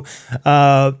 So,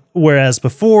 whereas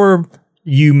before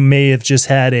you may have just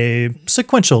had a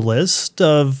sequential list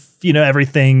of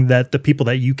everything that the people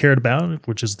that you cared about,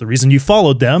 which is the reason you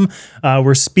followed them,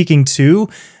 were speaking to.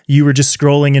 You were just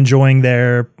scrolling, enjoying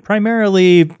their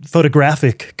primarily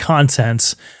photographic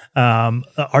content,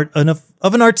 art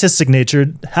of an artistic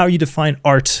nature. How you define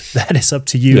art, that is up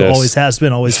to you. Yes. Always has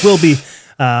been, always will be.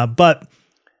 But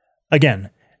again,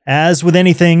 as with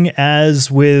anything,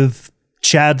 as with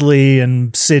Chadley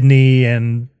and Sydney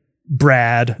and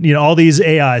Brad, all these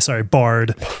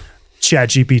Bard,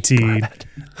 ChatGPT,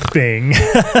 Bing.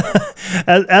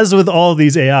 as with all of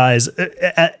these AIs,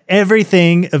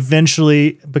 everything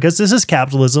eventually, because this is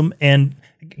capitalism, and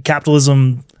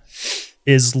capitalism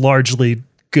is largely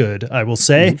good, I will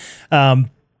say,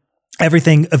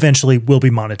 everything eventually will be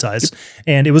monetized.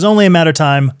 And it was only a matter of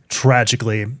time,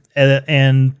 tragically.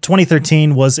 And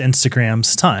 2013 was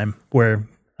Instagram's time, where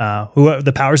who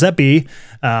the powers that be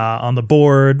on the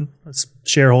board,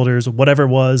 shareholders, whatever it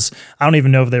was. I don't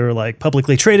even know if they were like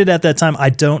publicly traded at that time. I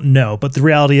don't know. But the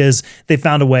reality is they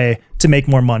found a way to make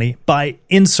more money by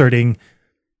inserting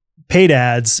paid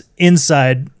ads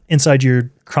inside your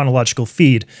chronological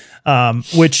feed,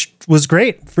 which was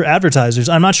great for advertisers.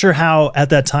 I'm not sure how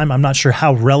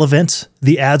relevant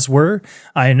the ads were.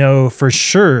 I know for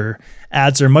sure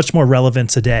ads are much more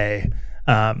relevant today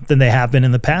than they have been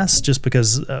in the past, just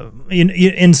because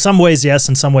in some ways, yes,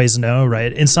 in some ways, no,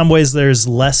 right? In some ways, there's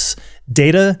less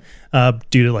data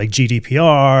due to like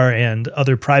GDPR and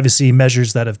other privacy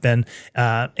measures that have been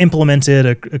implemented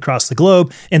across the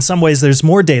globe. In some ways, there's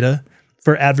more data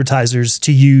for advertisers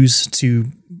to use to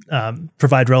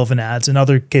provide relevant ads. In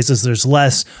other cases, there's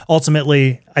less.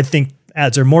 Ultimately, I think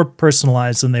ads are more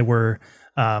personalized than they were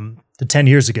 10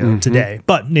 years ago today.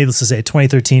 But needless to say,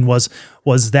 2013 was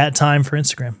that time for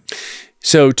Instagram.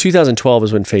 So 2012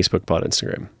 is when Facebook bought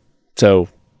Instagram. So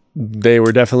they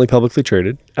were definitely publicly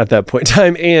traded at that point in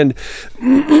time. And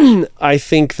I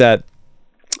think that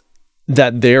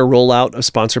that their rollout of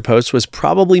sponsor posts was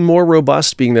probably more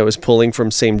robust, being that it was pulling from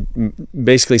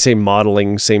basically same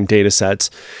modeling, same data sets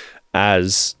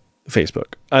as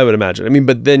Facebook, I would imagine. I mean,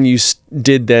 but then you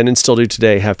did then and still do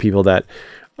today have people that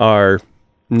are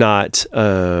not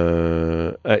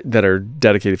that are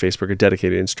dedicated Facebook or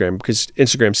dedicated Instagram, because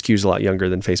Instagram skews a lot younger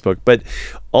than Facebook. But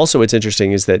also what's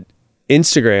interesting is that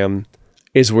Instagram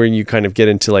is where you kind of get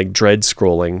into like dread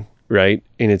scrolling, right?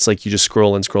 And it's like you just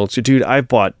scroll and scroll. So dude, I've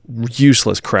bought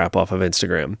useless crap off of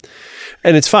Instagram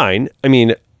and it's fine. I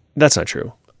mean, that's not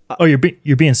true. Oh, you're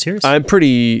being serious? I've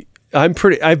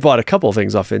bought a couple of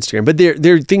things off Instagram, but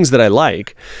they're things that I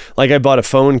like. Like I bought a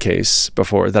phone case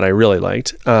before that I really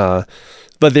liked.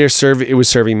 But it was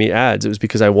serving me ads. It was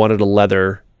because I wanted a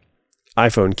leather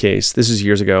iPhone case. This is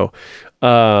years ago.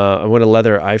 I wanted a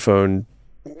leather iPhone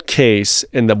case,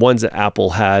 and the ones that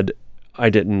Apple had, I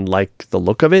didn't like the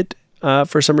look of it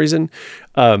for some reason.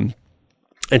 And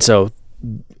so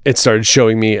it started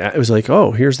showing me, it was like,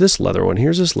 oh, here's this leather one,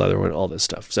 all this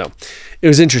stuff. So it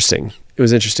was interesting. It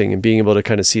was interesting, and being able to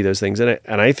kind of see those things. And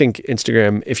I think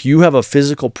Instagram, if you have a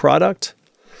physical product,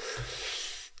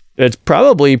 it's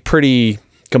probably pretty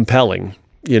compelling,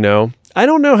 you know? I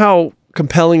don't know how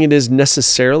compelling it is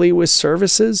necessarily with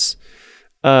services.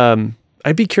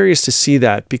 I'd be curious to see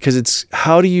that, because it's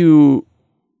how do you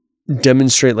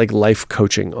demonstrate like life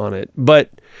coaching on it? But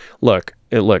look,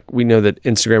 we know that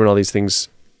Instagram and all these things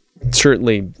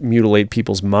certainly mutilate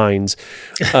people's minds.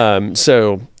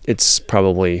 So it's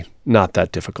probably not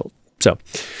that difficult. So,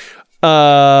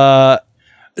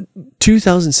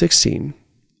 2016.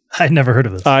 I'd never heard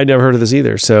of this. I never heard of this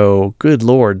either. So good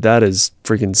Lord, that is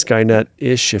freaking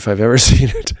Skynet-ish if I've ever seen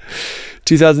it.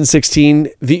 2016,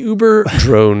 the Uber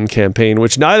drone campaign,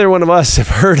 which neither one of us have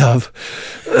heard of.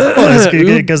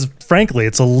 Because frankly,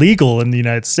 it's illegal in the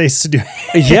United States to do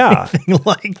anything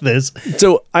like this.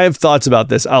 So I have thoughts about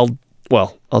this. I'll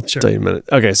tell you in a minute.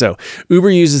 Okay, so Uber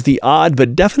uses the odd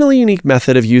but definitely unique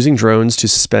method of using drones to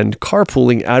suspend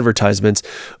carpooling advertisements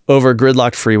over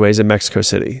gridlocked freeways in Mexico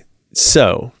City.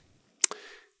 So,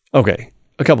 okay,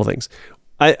 a couple things.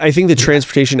 I think that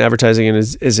transportation advertising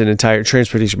is an entire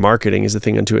transportation marketing is a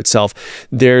thing unto itself.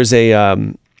 There's a,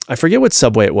 I forget what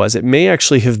subway it was. It may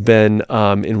actually have been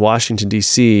in Washington,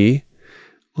 D.C.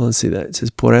 Well, let's see that. It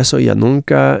says, por eso ya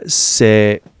nunca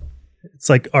se... It's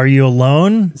like, are you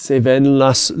alone? Se ven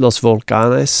los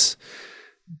volcanes.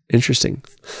 Interesting.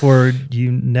 Or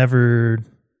you never...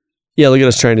 Yeah, look at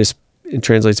us trying to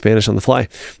translate Spanish on the fly.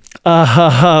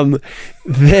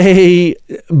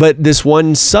 But this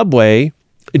one subway...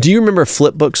 Do you remember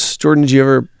Flipbooks, Jordan? Did you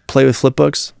ever play with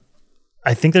Flipbooks?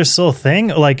 I think there's still a thing,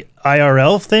 like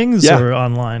IRL things or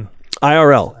online?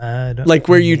 IRL. Like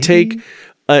where you take,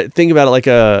 think about it like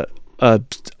a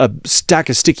stack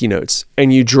of sticky notes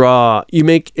and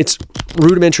it's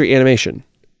rudimentary animation.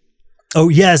 Oh,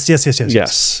 yes.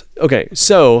 Okay,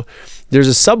 so there's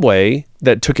a subway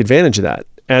that took advantage of that.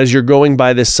 As you're going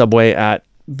by this subway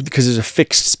because there's a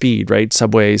fixed speed, right?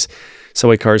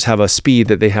 Subway cars have a speed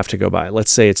that they have to go by.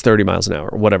 Let's say it's 30 miles an hour,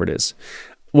 or whatever it is.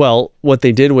 Well, what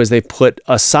they did was they put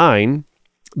a sign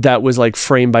that was like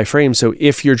frame by frame. So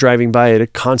if you're driving by at a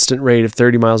constant rate of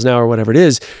 30 miles an hour, whatever it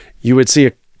is, you would see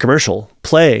a commercial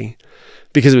play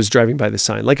because it was driving by the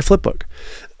sign, like a flipbook.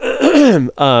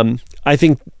 I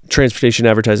think transportation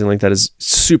advertising like that is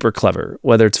super clever.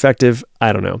 Whether it's effective,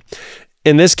 I don't know.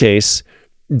 In this case,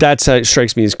 that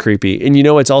strikes me as creepy. And you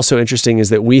know what's also interesting is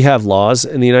that we have laws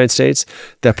in the United States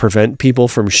that prevent people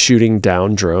from shooting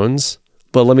down drones.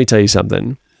 But let me tell you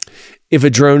something. If a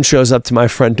drone shows up to my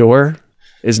front door,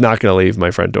 it's not going to leave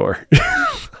my front door.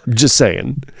 I'm just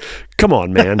saying. Come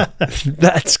on, man.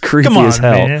 That's creepy as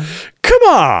hell. Man. Come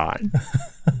on.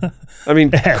 I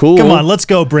mean, cool. Come on, let's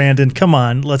go, Brandon. Come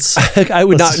on, let's. I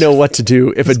would not know what to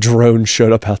do if a drone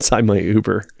showed up outside my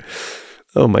Uber.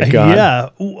 Oh my God. Yeah.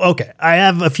 Okay. I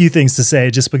have a few things to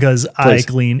say just because I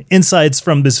glean insights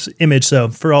from this image. So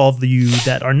for all of you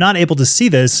that are not able to see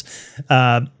this,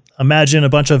 imagine a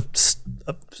bunch of, it's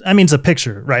a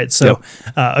picture, right? So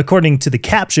according to the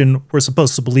caption, we're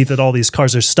supposed to believe that all these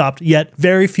cars are stopped, yet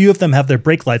very few of them have their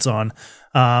brake lights on.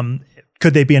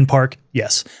 Could they be in park?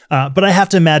 Yes. But I have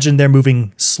to imagine they're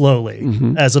moving slowly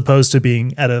as opposed to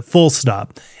being at a full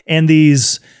stop. And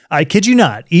these... I kid you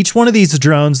not, each one of these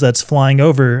drones that's flying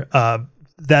over,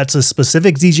 that's a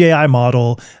specific DJI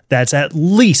model that's at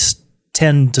least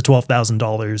 $10,000 to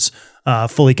 $12,000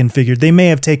 fully configured. They may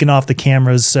have taken off the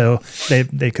cameras, so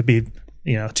they could be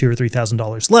 $2,000 or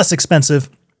 $3,000 less expensive.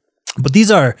 But these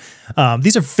are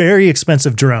very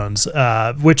expensive drones,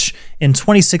 which in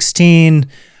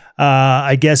 2016,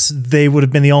 I guess they would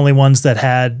have been the only ones that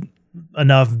had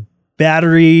enough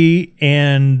battery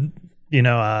and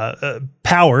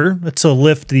power to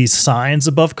lift these signs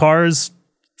above cars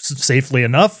safely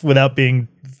enough without being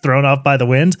thrown off by the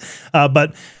wind.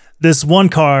 But this one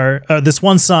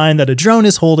sign that a drone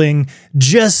is holding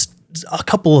just a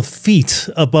couple of feet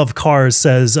above cars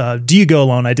says, "Do you go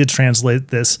alone?" I did translate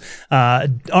this.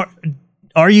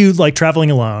 Are you like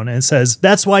traveling alone? And it says,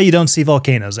 "That's why you don't see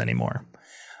volcanoes anymore."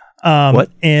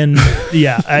 What? And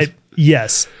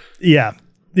yes. Yeah.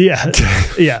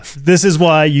 Yeah. This is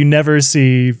why you never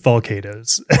see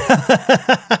volcanoes.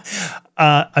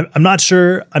 I'm not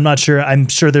sure. I'm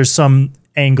sure there's some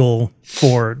angle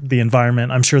for the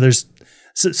environment. I'm sure there's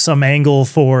some angle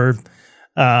for,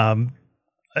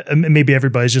 maybe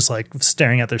everybody's just like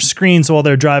staring at their screens while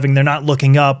they're driving. They're not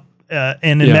looking up.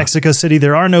 And in Mexico City,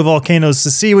 there are no volcanoes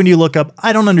to see when you look up.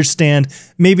 I don't understand.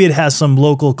 Maybe it has some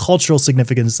local cultural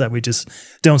significance that we just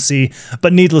don't see.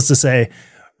 But needless to say,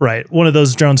 right, one of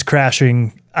those drones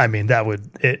crashing, I mean,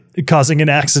 causing an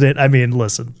accident. I mean,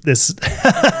 listen, that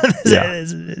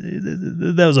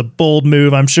was a bold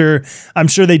move. I'm sure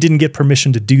they didn't get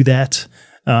permission to do that.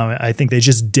 I think they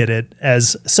just did it,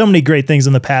 as so many great things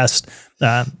in the past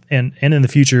and in the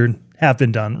future have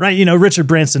been done, right? Richard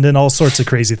Branson did all sorts of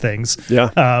crazy things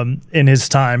in his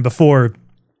time before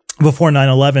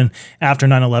 9/11. After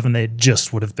 9/11, they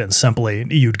just would have been simply,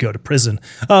 you'd go to prison.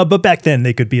 But back then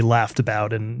they could be laughed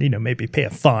about and, maybe pay a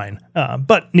fine.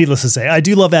 But needless to say, I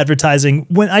do love advertising.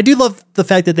 I do love the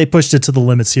fact that they pushed it to the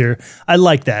limits here. I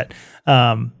like that.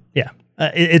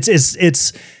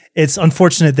 It's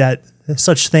unfortunate that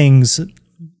such things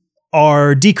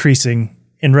are decreasing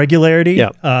in regularity,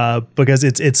 because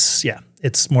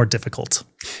it's more difficult.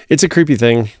 It's a creepy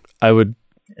thing. I would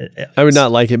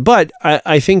not like it, but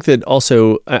I think that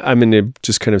also I'm going to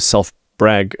just kind of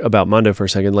self-brag about Mondo for a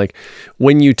second. Like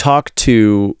when you talk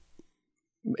to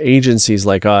agencies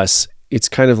like us, it's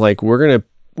kind of like we're going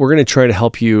to try to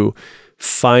help you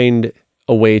find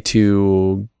a way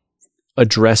to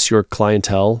address your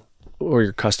clientele or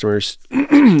your customers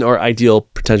or ideal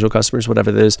potential customers,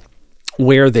 whatever that is,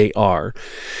 where they are.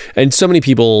 And so many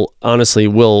people honestly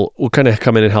will kind of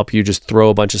come in and help you just throw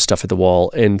a bunch of stuff at the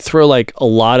wall and throw like a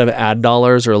lot of ad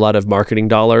dollars or a lot of marketing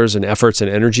dollars and efforts and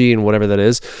energy and whatever that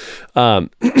is.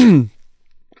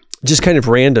 Just kind of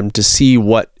random to see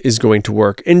what is going to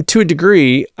work. And to a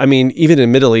degree, I mean, even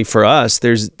admittedly for us,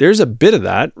 there's a bit of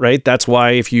that, right? That's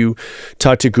why if you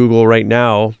talk to Google right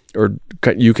now, or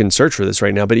you can search for this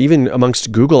right now, but even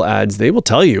amongst Google ads, they will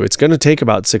tell you it's going to take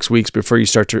about 6 weeks before you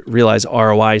start to realize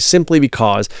ROI, simply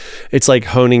because it's like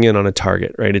honing in on a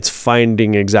target, right? It's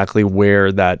finding exactly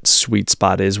where that sweet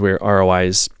spot is, where ROI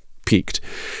is peaked,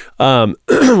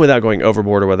 without going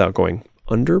overboard or without going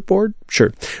underboard.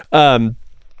 Sure.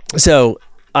 So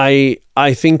I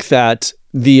think that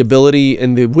the ability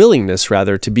and the willingness,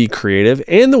 rather, to be creative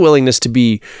and the willingness to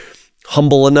be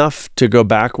humble enough to go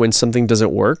back when something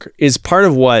doesn't work is part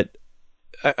of what,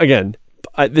 again,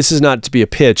 this is not to be a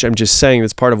pitch. I'm just saying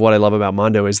that's part of what I love about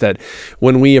Mondo, is that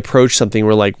when we approach something,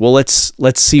 we're like, well, let's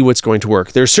see what's going to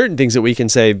work. There are certain things that we can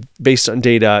say based on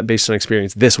data, based on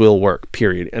experience, this will work,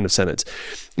 period, end of sentence.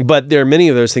 But there are many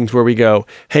of those things where we go,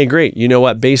 hey, great, you know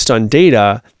what? Based on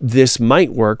data, this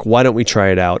might work. Why don't we try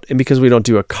it out? And because we don't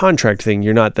do a contract thing,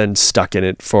 you're not then stuck in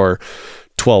it for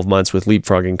 12 months with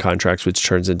leapfrogging contracts, which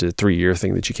turns into a 3-year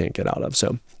thing that you can't get out of.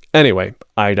 So anyway,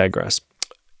 I digress.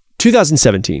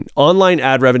 2017, online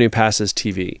ad revenue passes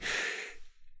TV.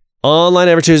 Online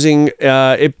advertising,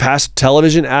 it passed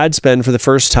television ad spend for the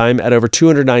first time at over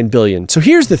 $209 billion. So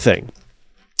here's the thing.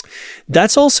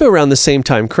 That's also around the same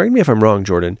time, correct me if I'm wrong,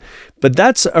 Jordan, but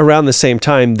that's around the same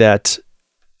time that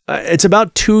it's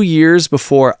about 2 years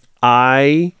before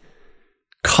I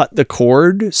cut the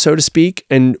cord, so to speak,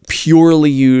 and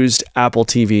purely used Apple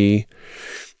TV.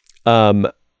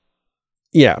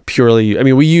 Purely. I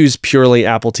mean, we use purely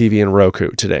Apple TV and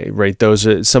Roku today, right?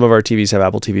 Some of our TVs have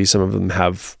Apple TV, some of them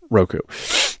have Roku.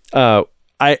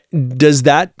 Does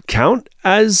that count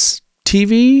as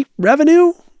TV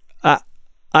revenue?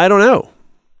 I don't know.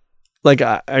 Like,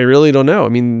 I really don't know. I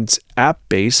mean, it's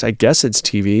app-based. I guess it's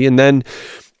TV. And then,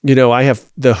 I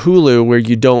have the Hulu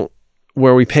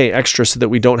where we pay extra so that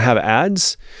we don't have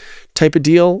ads type of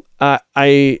deal.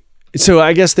 So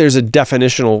I guess there's a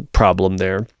definitional problem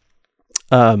there.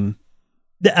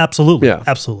 Absolutely. Yeah.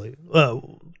 Absolutely.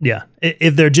 Yeah.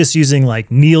 If they're just using like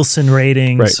Nielsen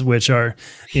ratings, right, which are,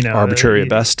 arbitrary at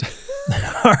best,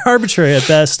 arbitrary at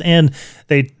best. And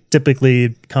they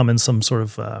typically come in some sort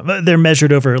of, they're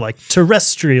measured over like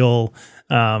terrestrial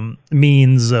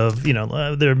means of,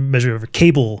 they're measured over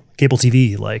cable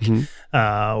TV, like,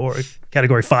 or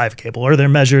category 5 cable, or they're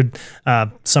measured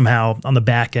somehow on the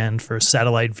back end for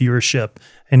satellite viewership,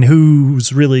 and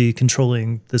who's really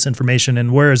controlling this information,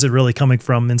 and where is it really coming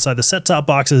from inside the set-top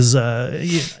boxes,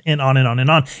 and on and on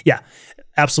and on. Yeah,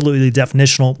 absolutely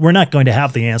definitional. We're not going to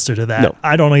have the answer to that. No.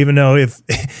 I don't even know if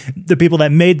the people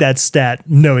that made that stat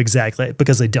know exactly,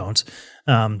 because they don't.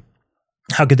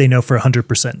 How could they know for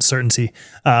 100% certainty?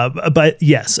 But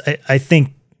yes, I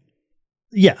think,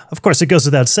 of course, it goes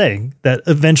without saying that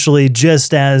eventually,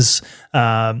 just as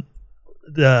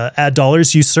the ad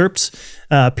dollars usurped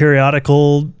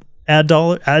periodical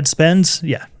ad spends,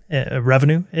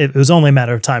 revenue, it was only a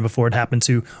matter of time before it happened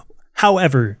to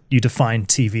however you define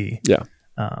TV. Yeah.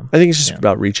 I think it's just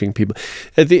about reaching people.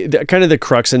 The kind of the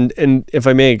crux, and if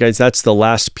I may, guys, that's the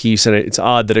last piece, and it's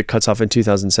odd that it cuts off in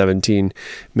 2017.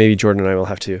 Maybe Jordan and I will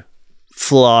have to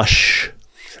flesh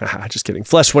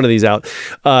one of these out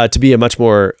to be a much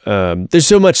more, there's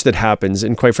so much that happens,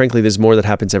 and quite frankly, there's more that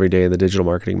happens every day in the digital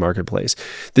marketing marketplace.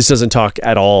 This doesn't talk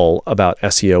at all about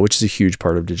SEO, which is a huge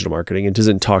part of digital marketing. It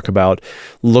doesn't talk about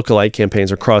lookalike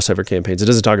campaigns or crossover campaigns. It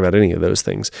doesn't talk about any of those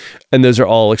things. And those are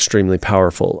all extremely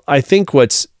powerful. I think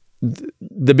what's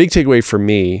the big takeaway for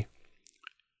me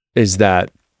is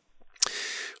that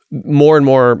more and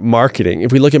more marketing,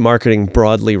 if we look at marketing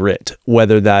broadly writ,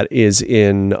 whether that is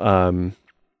in,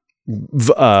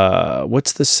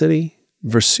 what's the city?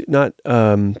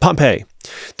 Pompeii.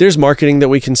 There's marketing that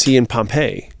we can see in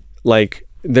Pompeii. Like,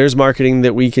 there's marketing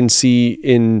that we can see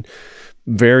in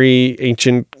very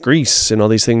ancient Greece and all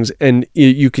these things. And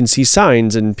you can see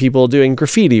signs and people doing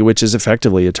graffiti, which is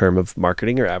effectively a term of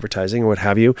marketing or advertising or what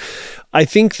have you. I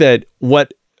think that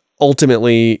what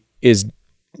ultimately is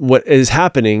what is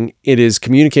happening, it is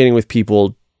communicating with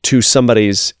people to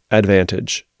somebody's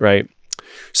advantage, right?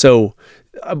 So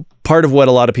part of what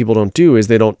a lot of people don't do is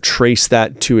they don't trace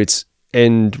that to its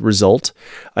end result.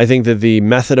 I think that the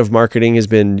method of marketing has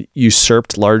been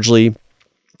usurped largely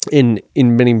in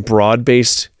many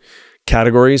broad-based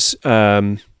categories,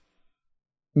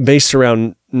 based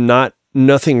around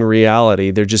nothing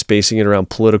reality. They're just basing it around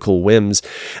political whims.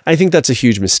 I think that's a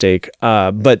huge mistake.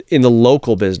 But in the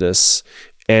local business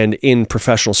and in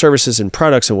professional services and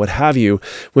products and what have you,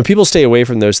 when people stay away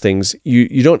from those things,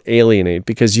 you don't alienate,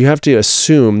 because you have to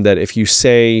assume that if you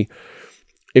say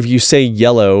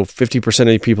yellow, 50% of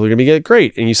the people are going to be like,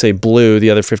 great. And you say blue, the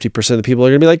other 50% of the people are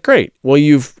going to be like, great. Well,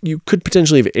 you could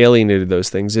potentially have alienated those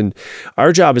things. And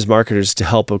our job as marketers is to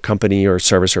help a company or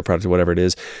service or product or whatever it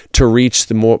is to reach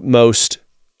the most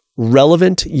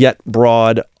relevant yet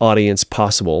broad audience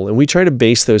possible. And we try to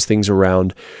base those things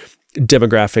around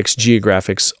demographics,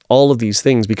 geographics, all of these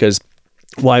things, because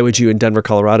why would you in Denver,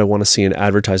 Colorado want to see an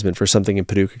advertisement for something in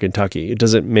Paducah, Kentucky? It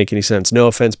doesn't make any sense. No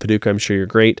offense, Paducah, I'm sure you're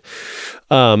great.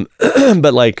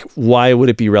 But like, why would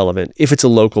it be relevant if it's a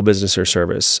local business or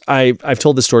service? I've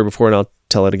told this story before and I'll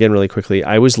tell it again really quickly.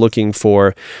 I was looking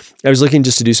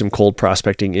just to do some cold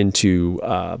prospecting into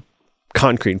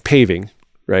concrete paving,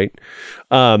 right?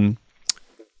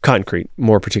 Concrete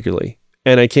more particularly.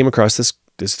 And I came across this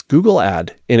Google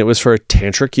ad, and it was for a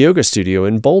tantric yoga studio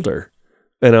in Boulder.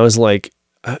 And I was like,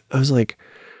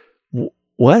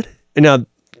 what? And now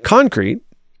concrete,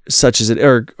 such as it,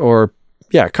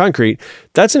 concrete,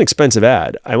 that's an expensive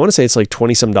ad. I want to say it's like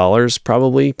 $20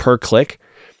 probably per click,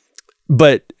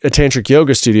 but a tantric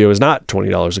yoga studio is not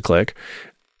 $20 a click.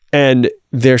 And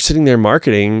they're sitting there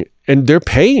marketing and they're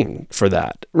paying for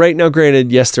that. Right now,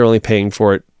 granted, yes, they're only paying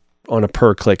for it on a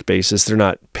per click basis. They're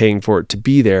not paying for it to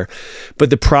be there. But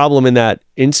the problem in that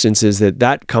instance is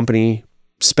that company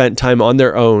spent time on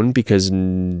their own, because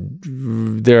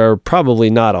there are probably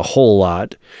not a whole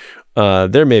lot.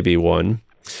 There may be one.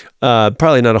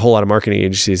 Probably not a whole lot of marketing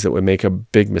agencies that would make a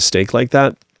big mistake like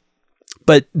that.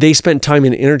 But they spent time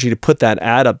and energy to put that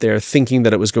ad up there thinking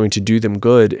that it was going to do them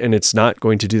good, and it's not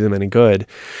going to do them any good.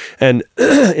 And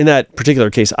in that particular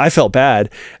case, I felt bad,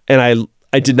 and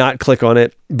I did not click on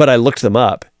it, but I looked them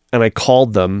up and I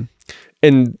called them,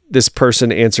 and this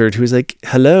person answered who was like,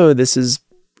 hello, this is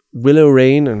Willow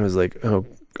Rain. And I was like, oh,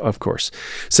 of course.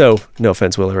 So no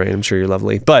offense, Willow Rain, I'm sure you're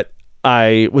lovely. But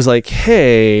I was like,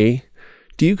 hey,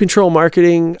 do you control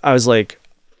marketing? I was like,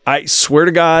 I swear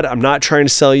to God, I'm not trying to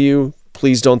sell you.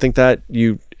 Please don't think that.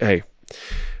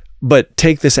 But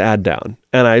take this ad down.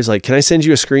 And I was like, can I send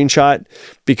you a screenshot?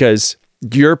 Because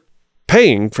you're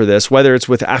paying for this, whether it's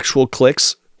with actual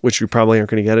clicks, which you probably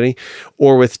aren't going to get any,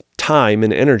 or with time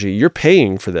and energy. You're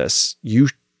paying for this. You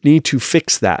need to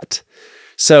fix that.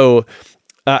 So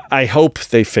I hope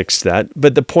they fixed that.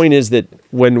 But the point is that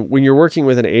when you're working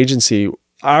with an agency,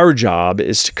 our job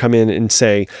is to come in and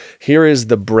say, here is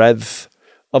the breadth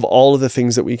of all of the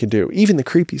things that we can do. Even the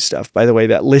creepy stuff, by the way,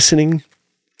 that listening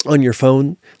on your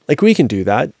phone, like we can do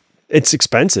that. It's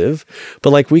expensive,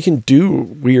 but like we can do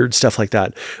weird stuff like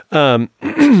that.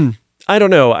 I don't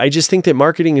know. I just think that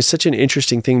marketing is such an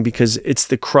interesting thing because it's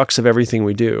the crux of everything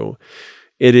we do.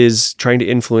 It is trying to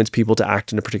influence people to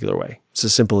act in a particular way. It's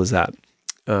as simple as that.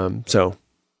 So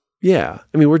yeah,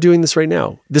 I mean, we're doing this right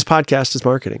now. This podcast is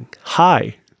marketing.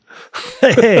 Hi.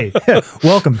 Hey,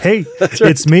 welcome. Hey, right.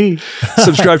 It's me.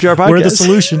 Subscribe to our podcast. We're the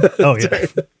solution. Oh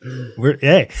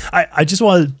yeah. I just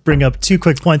want to bring up 2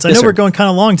 quick points. I know we're going kind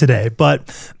of long today,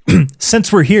 but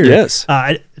since we're here, yes.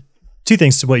 2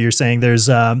 things to what you're saying. There's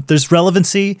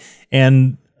relevancy,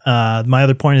 and my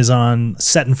other point is on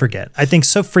set and forget. I think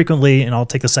so frequently, and I'll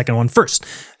take the second one first.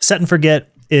 Set and forget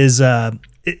is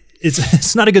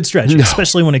it's not a good strategy,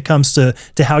 especially when it comes to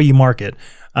how you market.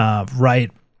 Right.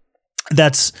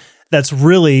 That's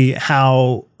really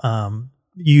how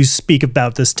you speak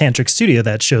about this tantric studio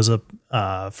that shows up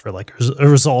for like a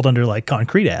result under like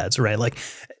concrete ads, right? Like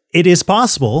it is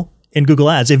possible in Google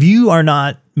Ads if you are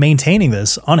not maintaining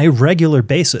this on a regular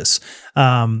basis.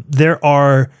 There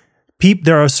are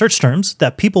search terms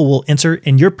that people will enter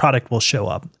and your product will show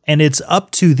up, and it's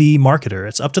up to the marketer,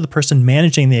 it's up to the person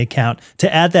managing the account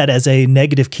to add that as a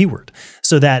negative keyword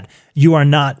so that you are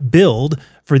not billed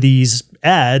for these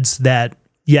ads that,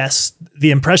 yes,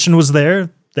 the impression was there,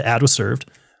 the ad was served,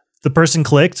 the person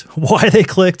clicked, why they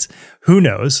clicked, who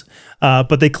knows,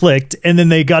 but they clicked, and then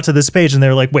they got to this page and they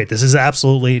were like, wait, this is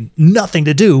absolutely nothing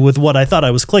to do with what I thought I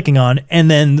was clicking on.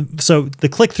 And then, so the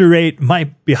click-through rate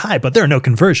might be high, but there are no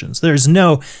conversions. There's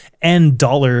no end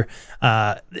dollar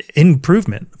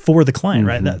improvement for the client,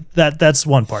 right? That's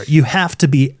one part. You have to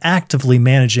be actively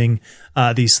managing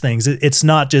these things. It's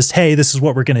not just, hey, this is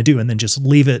what we're going to do, and then just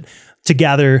leave it to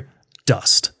gather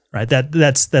dust, right?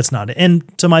 That's not it.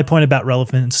 And to my point about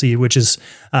relevancy, which is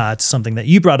something that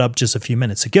you brought up just a few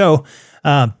minutes ago,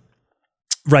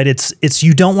 right? It's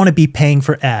you don't want to be paying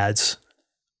for ads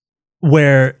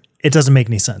where it doesn't make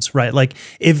any sense, right? Like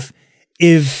if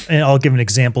and I'll give an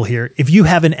example here. If you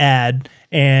have an ad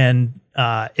and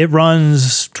it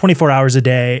runs 24 hours a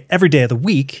day, every day of the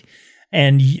week,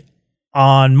 and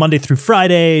on Monday through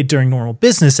Friday during normal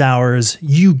business hours,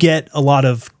 you get a lot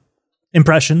of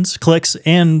impressions, clicks,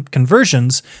 and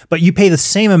conversions, but you pay the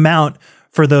same amount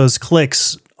for those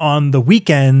clicks on the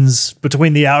weekends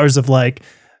between the hours of like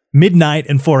midnight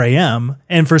and 4 a.m.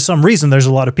 And for some reason, there's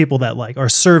a lot of people that like are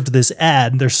served this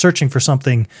ad, they're searching for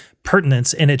something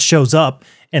pertinent, and it shows up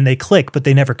and they click, but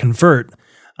they never convert.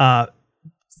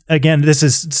 Again, this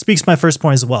speaks my first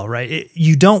point as well, right?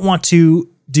 You don't want to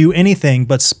do anything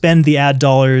but spend the ad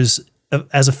dollars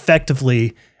as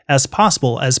effectively as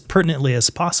possible, as pertinently as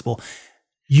possible.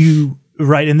 You,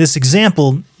 right, in this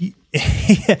example,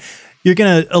 you're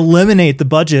going to eliminate the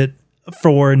budget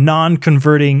for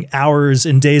non-converting hours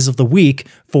and days of the week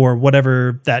for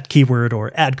whatever that keyword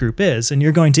or ad group is, and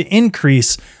you're going to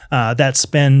increase that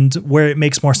spend where it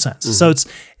makes more sense. So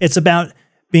it's about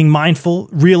being mindful,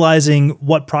 realizing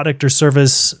what product or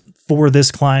service for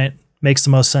this client makes the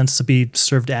most sense to be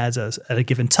served ads at a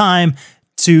given time,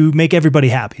 to make everybody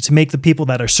happy, to make the people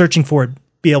that are searching for it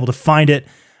be able to find it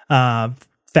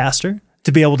faster,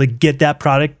 to be able to get that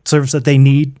product, service that they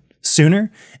need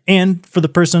sooner, and for the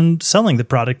person selling the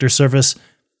product or service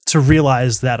to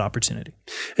realize that opportunity.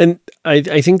 And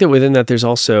I think that within that, there's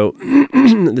also,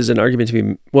 there's an argument to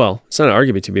be, well, it's not an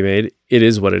argument to be made. It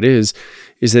is what it is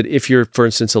that if you're, for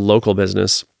instance, a local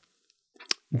business,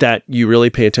 that you really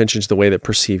pay attention to the way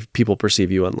that people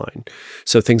perceive you online.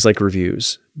 So things like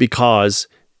reviews, because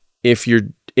if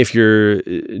you're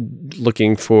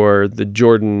looking for the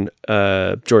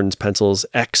Jordan's Pencils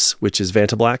X, which is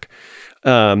Vantablack,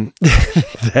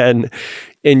 then,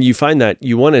 and you find that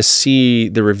you want to see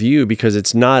the review because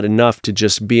it's not enough to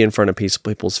just be in front of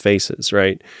people's faces,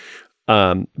 right?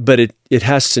 But it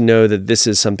has to know that this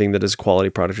is something that is a quality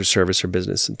product or service or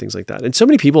business and things like that. And so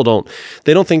many people don't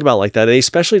think about it like that. They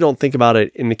especially don't think about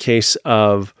it in the case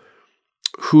of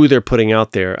who they're putting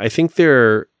out there. I think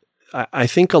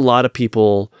a lot of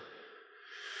people,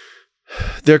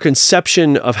 their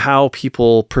conception of how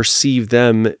people perceive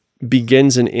them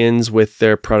begins and ends with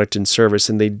their product and service,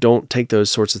 and they don't take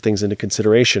those sorts of things into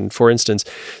consideration. For instance,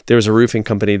 there was a roofing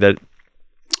company that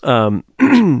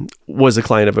was a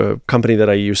client of a company that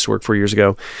I used to work for years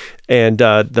ago. And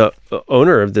the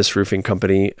owner of this roofing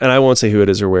company, and I won't say who it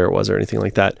is or where it was or anything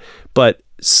like that, but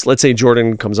let's say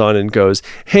Jordan comes on and goes,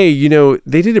 hey,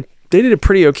 they did a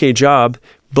pretty okay job,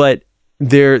 but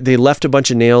they left a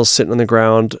bunch of nails sitting on the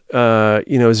ground.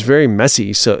 It was very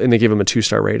messy. So, and they gave him a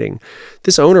 2-star rating.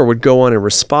 This owner would go on and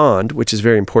respond, which is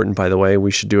very important, by the way.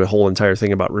 We should do a whole entire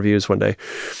thing about reviews one day.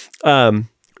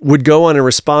 Would go on and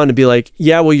respond and be like,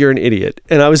 yeah, well, you're an idiot.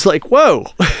 And I was like, whoa,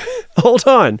 hold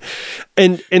on.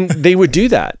 And they would do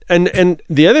that. And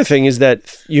the other thing is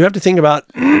that you have to think about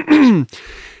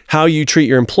how you treat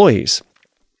your employees.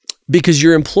 Because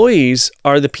your employees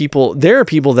are the people, there are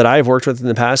people that I've worked with in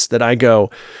the past that I go,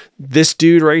 this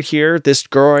dude right here, this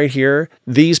girl right here,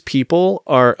 these people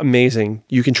are amazing.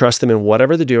 You can trust them in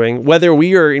whatever they're doing, whether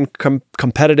we are in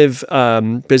competitive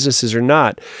businesses or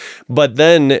not. But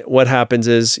then what happens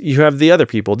is you have the other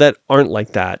people that aren't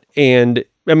like that. And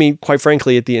I mean, quite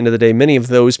frankly, at the end of the day, many of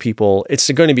those people,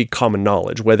 it's going to be common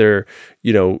knowledge, whether,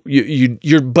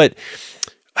 you're, but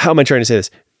how am I trying to say this?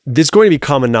 There's going to be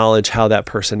common knowledge how that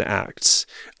person acts.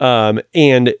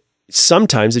 And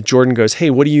sometimes if Jordan goes, hey,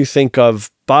 what do you think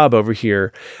of Bob over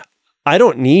here? I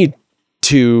don't need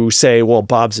to say, well,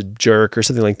 Bob's a jerk or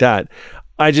something like that.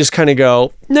 I just kind of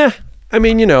go, nah, I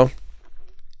mean,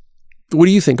 what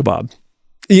do you think of Bob?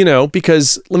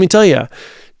 Because let me tell you,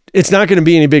 it's not going to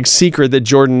be any big secret that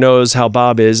Jordan knows how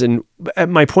Bob is. And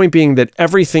my point being that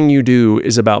everything you do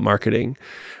is about marketing.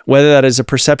 Whether that is a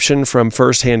perception from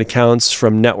firsthand accounts,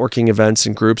 from networking events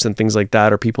and groups and things like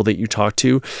that, or people that you talk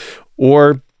to,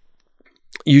 or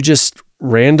you just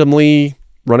randomly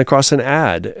run across an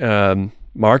ad.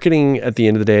 Marketing at the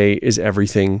end of the day is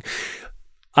everything.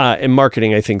 And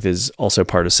marketing, I think, is also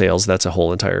part of sales. That's a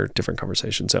whole entire different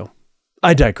conversation. So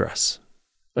I digress.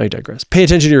 Pay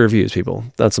attention to your reviews, people.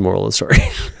 That's the moral of the story.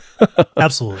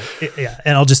 Absolutely. Yeah.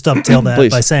 And I'll just dovetail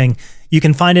that by saying you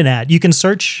can find an ad. You can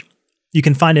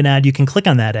find an ad, you can click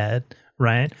on that ad,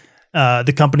 right?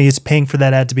 The company is paying for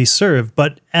that ad to be served.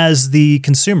 But as the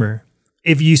consumer,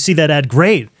 if you see that ad,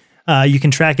 great. You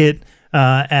can track it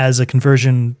as a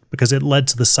conversion because it led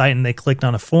to the site and they clicked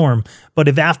on a form. But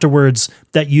if afterwards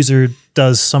that user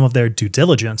does some of their due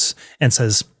diligence and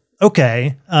says,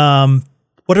 okay,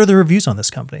 what are the reviews on this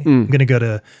company? I'm going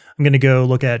to go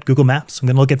look at Google Maps. I'm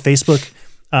going to look at Facebook.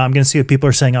 I'm going to see what people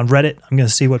are saying on Reddit. I'm going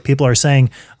to see what people are saying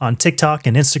on TikTok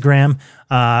and Instagram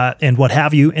and what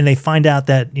have you. And they find out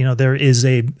that, there is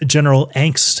a general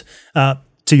angst.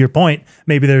 To your point,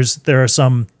 maybe there's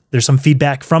some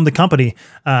feedback from the company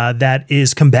that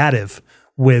is combative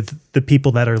with the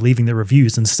people that are leaving the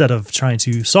reviews instead of trying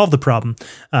to solve the problem.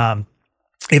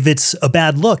 If it's a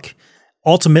bad look,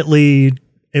 ultimately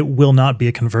it will not be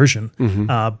a conversion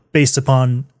based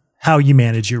upon how you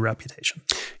manage your reputation.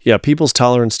 Yeah, people's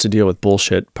tolerance to deal with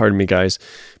bullshit, pardon me, guys,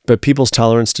 but people's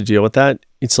tolerance to deal with that,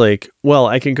 it's like, well,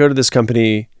 I can go to this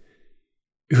company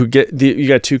you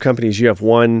got two companies. You have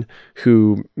one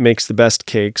who makes the best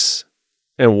cakes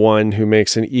and one who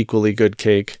makes an equally good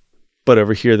cake, but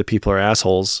over here the people are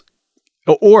assholes.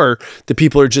 Or the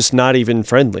people are just not even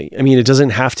friendly. I mean, it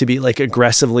doesn't have to be like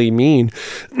aggressively mean,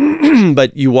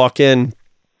 but you walk in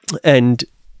and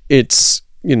it's,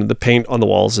 the paint on the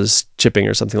walls is chipping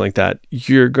or something like that.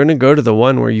 You're going to go to the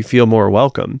one where you feel more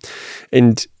welcome.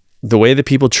 And the way that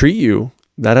people treat you,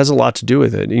 that has a lot to do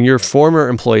with it. And your former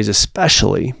employees,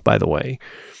 especially, by the way,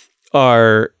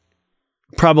 are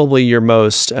probably your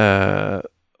most,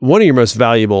 one of your most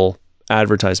valuable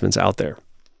advertisements out there,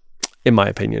 in my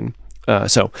opinion.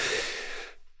 So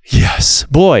yes,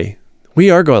 boy,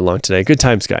 we are going long today. Good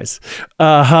times, guys.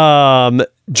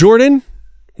 Jordan,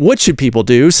 what should people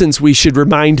do since we should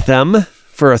remind them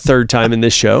for a third time in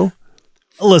this show?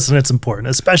 Listen, it's important,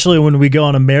 especially when we go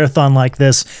on a marathon like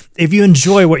this. If you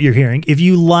enjoy what you're hearing, if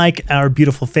you like our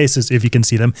beautiful faces, if you can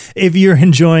see them, if you're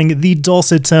enjoying the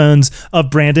dulcet tones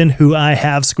of Brandon, who I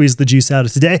have squeezed the juice out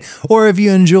of today, or if you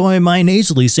enjoy my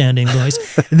nasally sounding voice,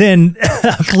 then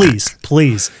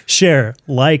please share,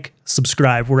 like,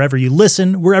 subscribe wherever you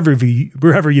listen, wherever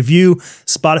you view,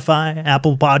 Spotify,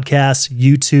 Apple Podcasts,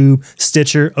 YouTube,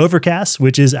 Stitcher, Overcast,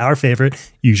 which is our favorite.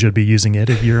 You should be using it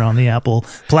if you're on the Apple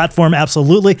platform.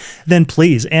 Absolutely. Then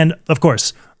please. And of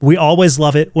course, we always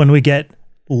love it when we get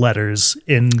letters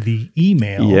in the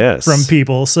email from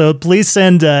people. So please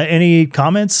send any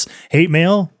comments, hate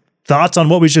mail, thoughts on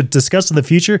what we should discuss in the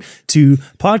future to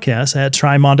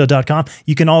podcast@trymondo.com.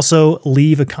 You can also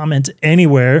leave a comment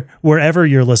anywhere, wherever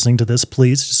you're listening to this.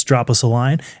 Please just drop us a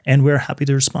line and we're happy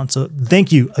to respond. So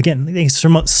thank you again. Thanks so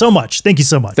much. Thank you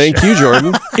so much. Thank you,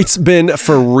 Jordan. It's been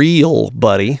for real,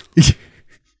 buddy.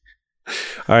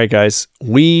 All right, guys,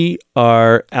 we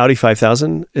are Audi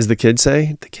 5000, as the kids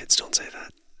say. The kids don't say that.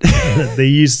 They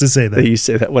used to say that. They used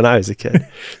to say that when I was a kid.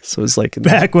 So it's like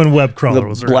back when web crawler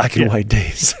was black and white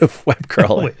days of web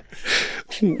crawling.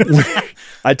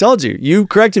 I told you. You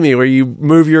corrected me where you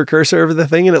move your cursor over the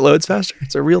thing and it loads faster.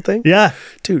 It's a real thing. Yeah.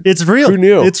 Dude, it's real. Who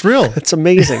knew? It's real. It's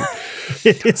amazing.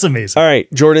 It's amazing. All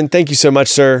right, Jordan, thank you so much,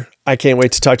 sir. I can't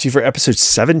wait to talk to you for episode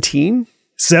 17.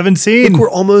 17. I think we're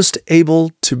almost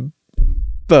able to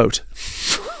vote.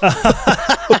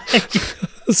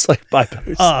 It's like buy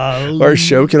votes. Our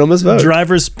show can almost vote.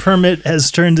 Driver's permit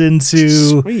has turned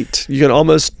into... Sweet. You can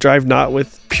almost drive not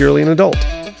with purely an adult.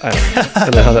 I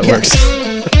don't know how that works.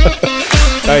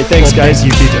 All right, thanks, guys.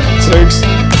 Thank you, Peter. Thanks.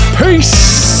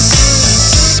 Peace.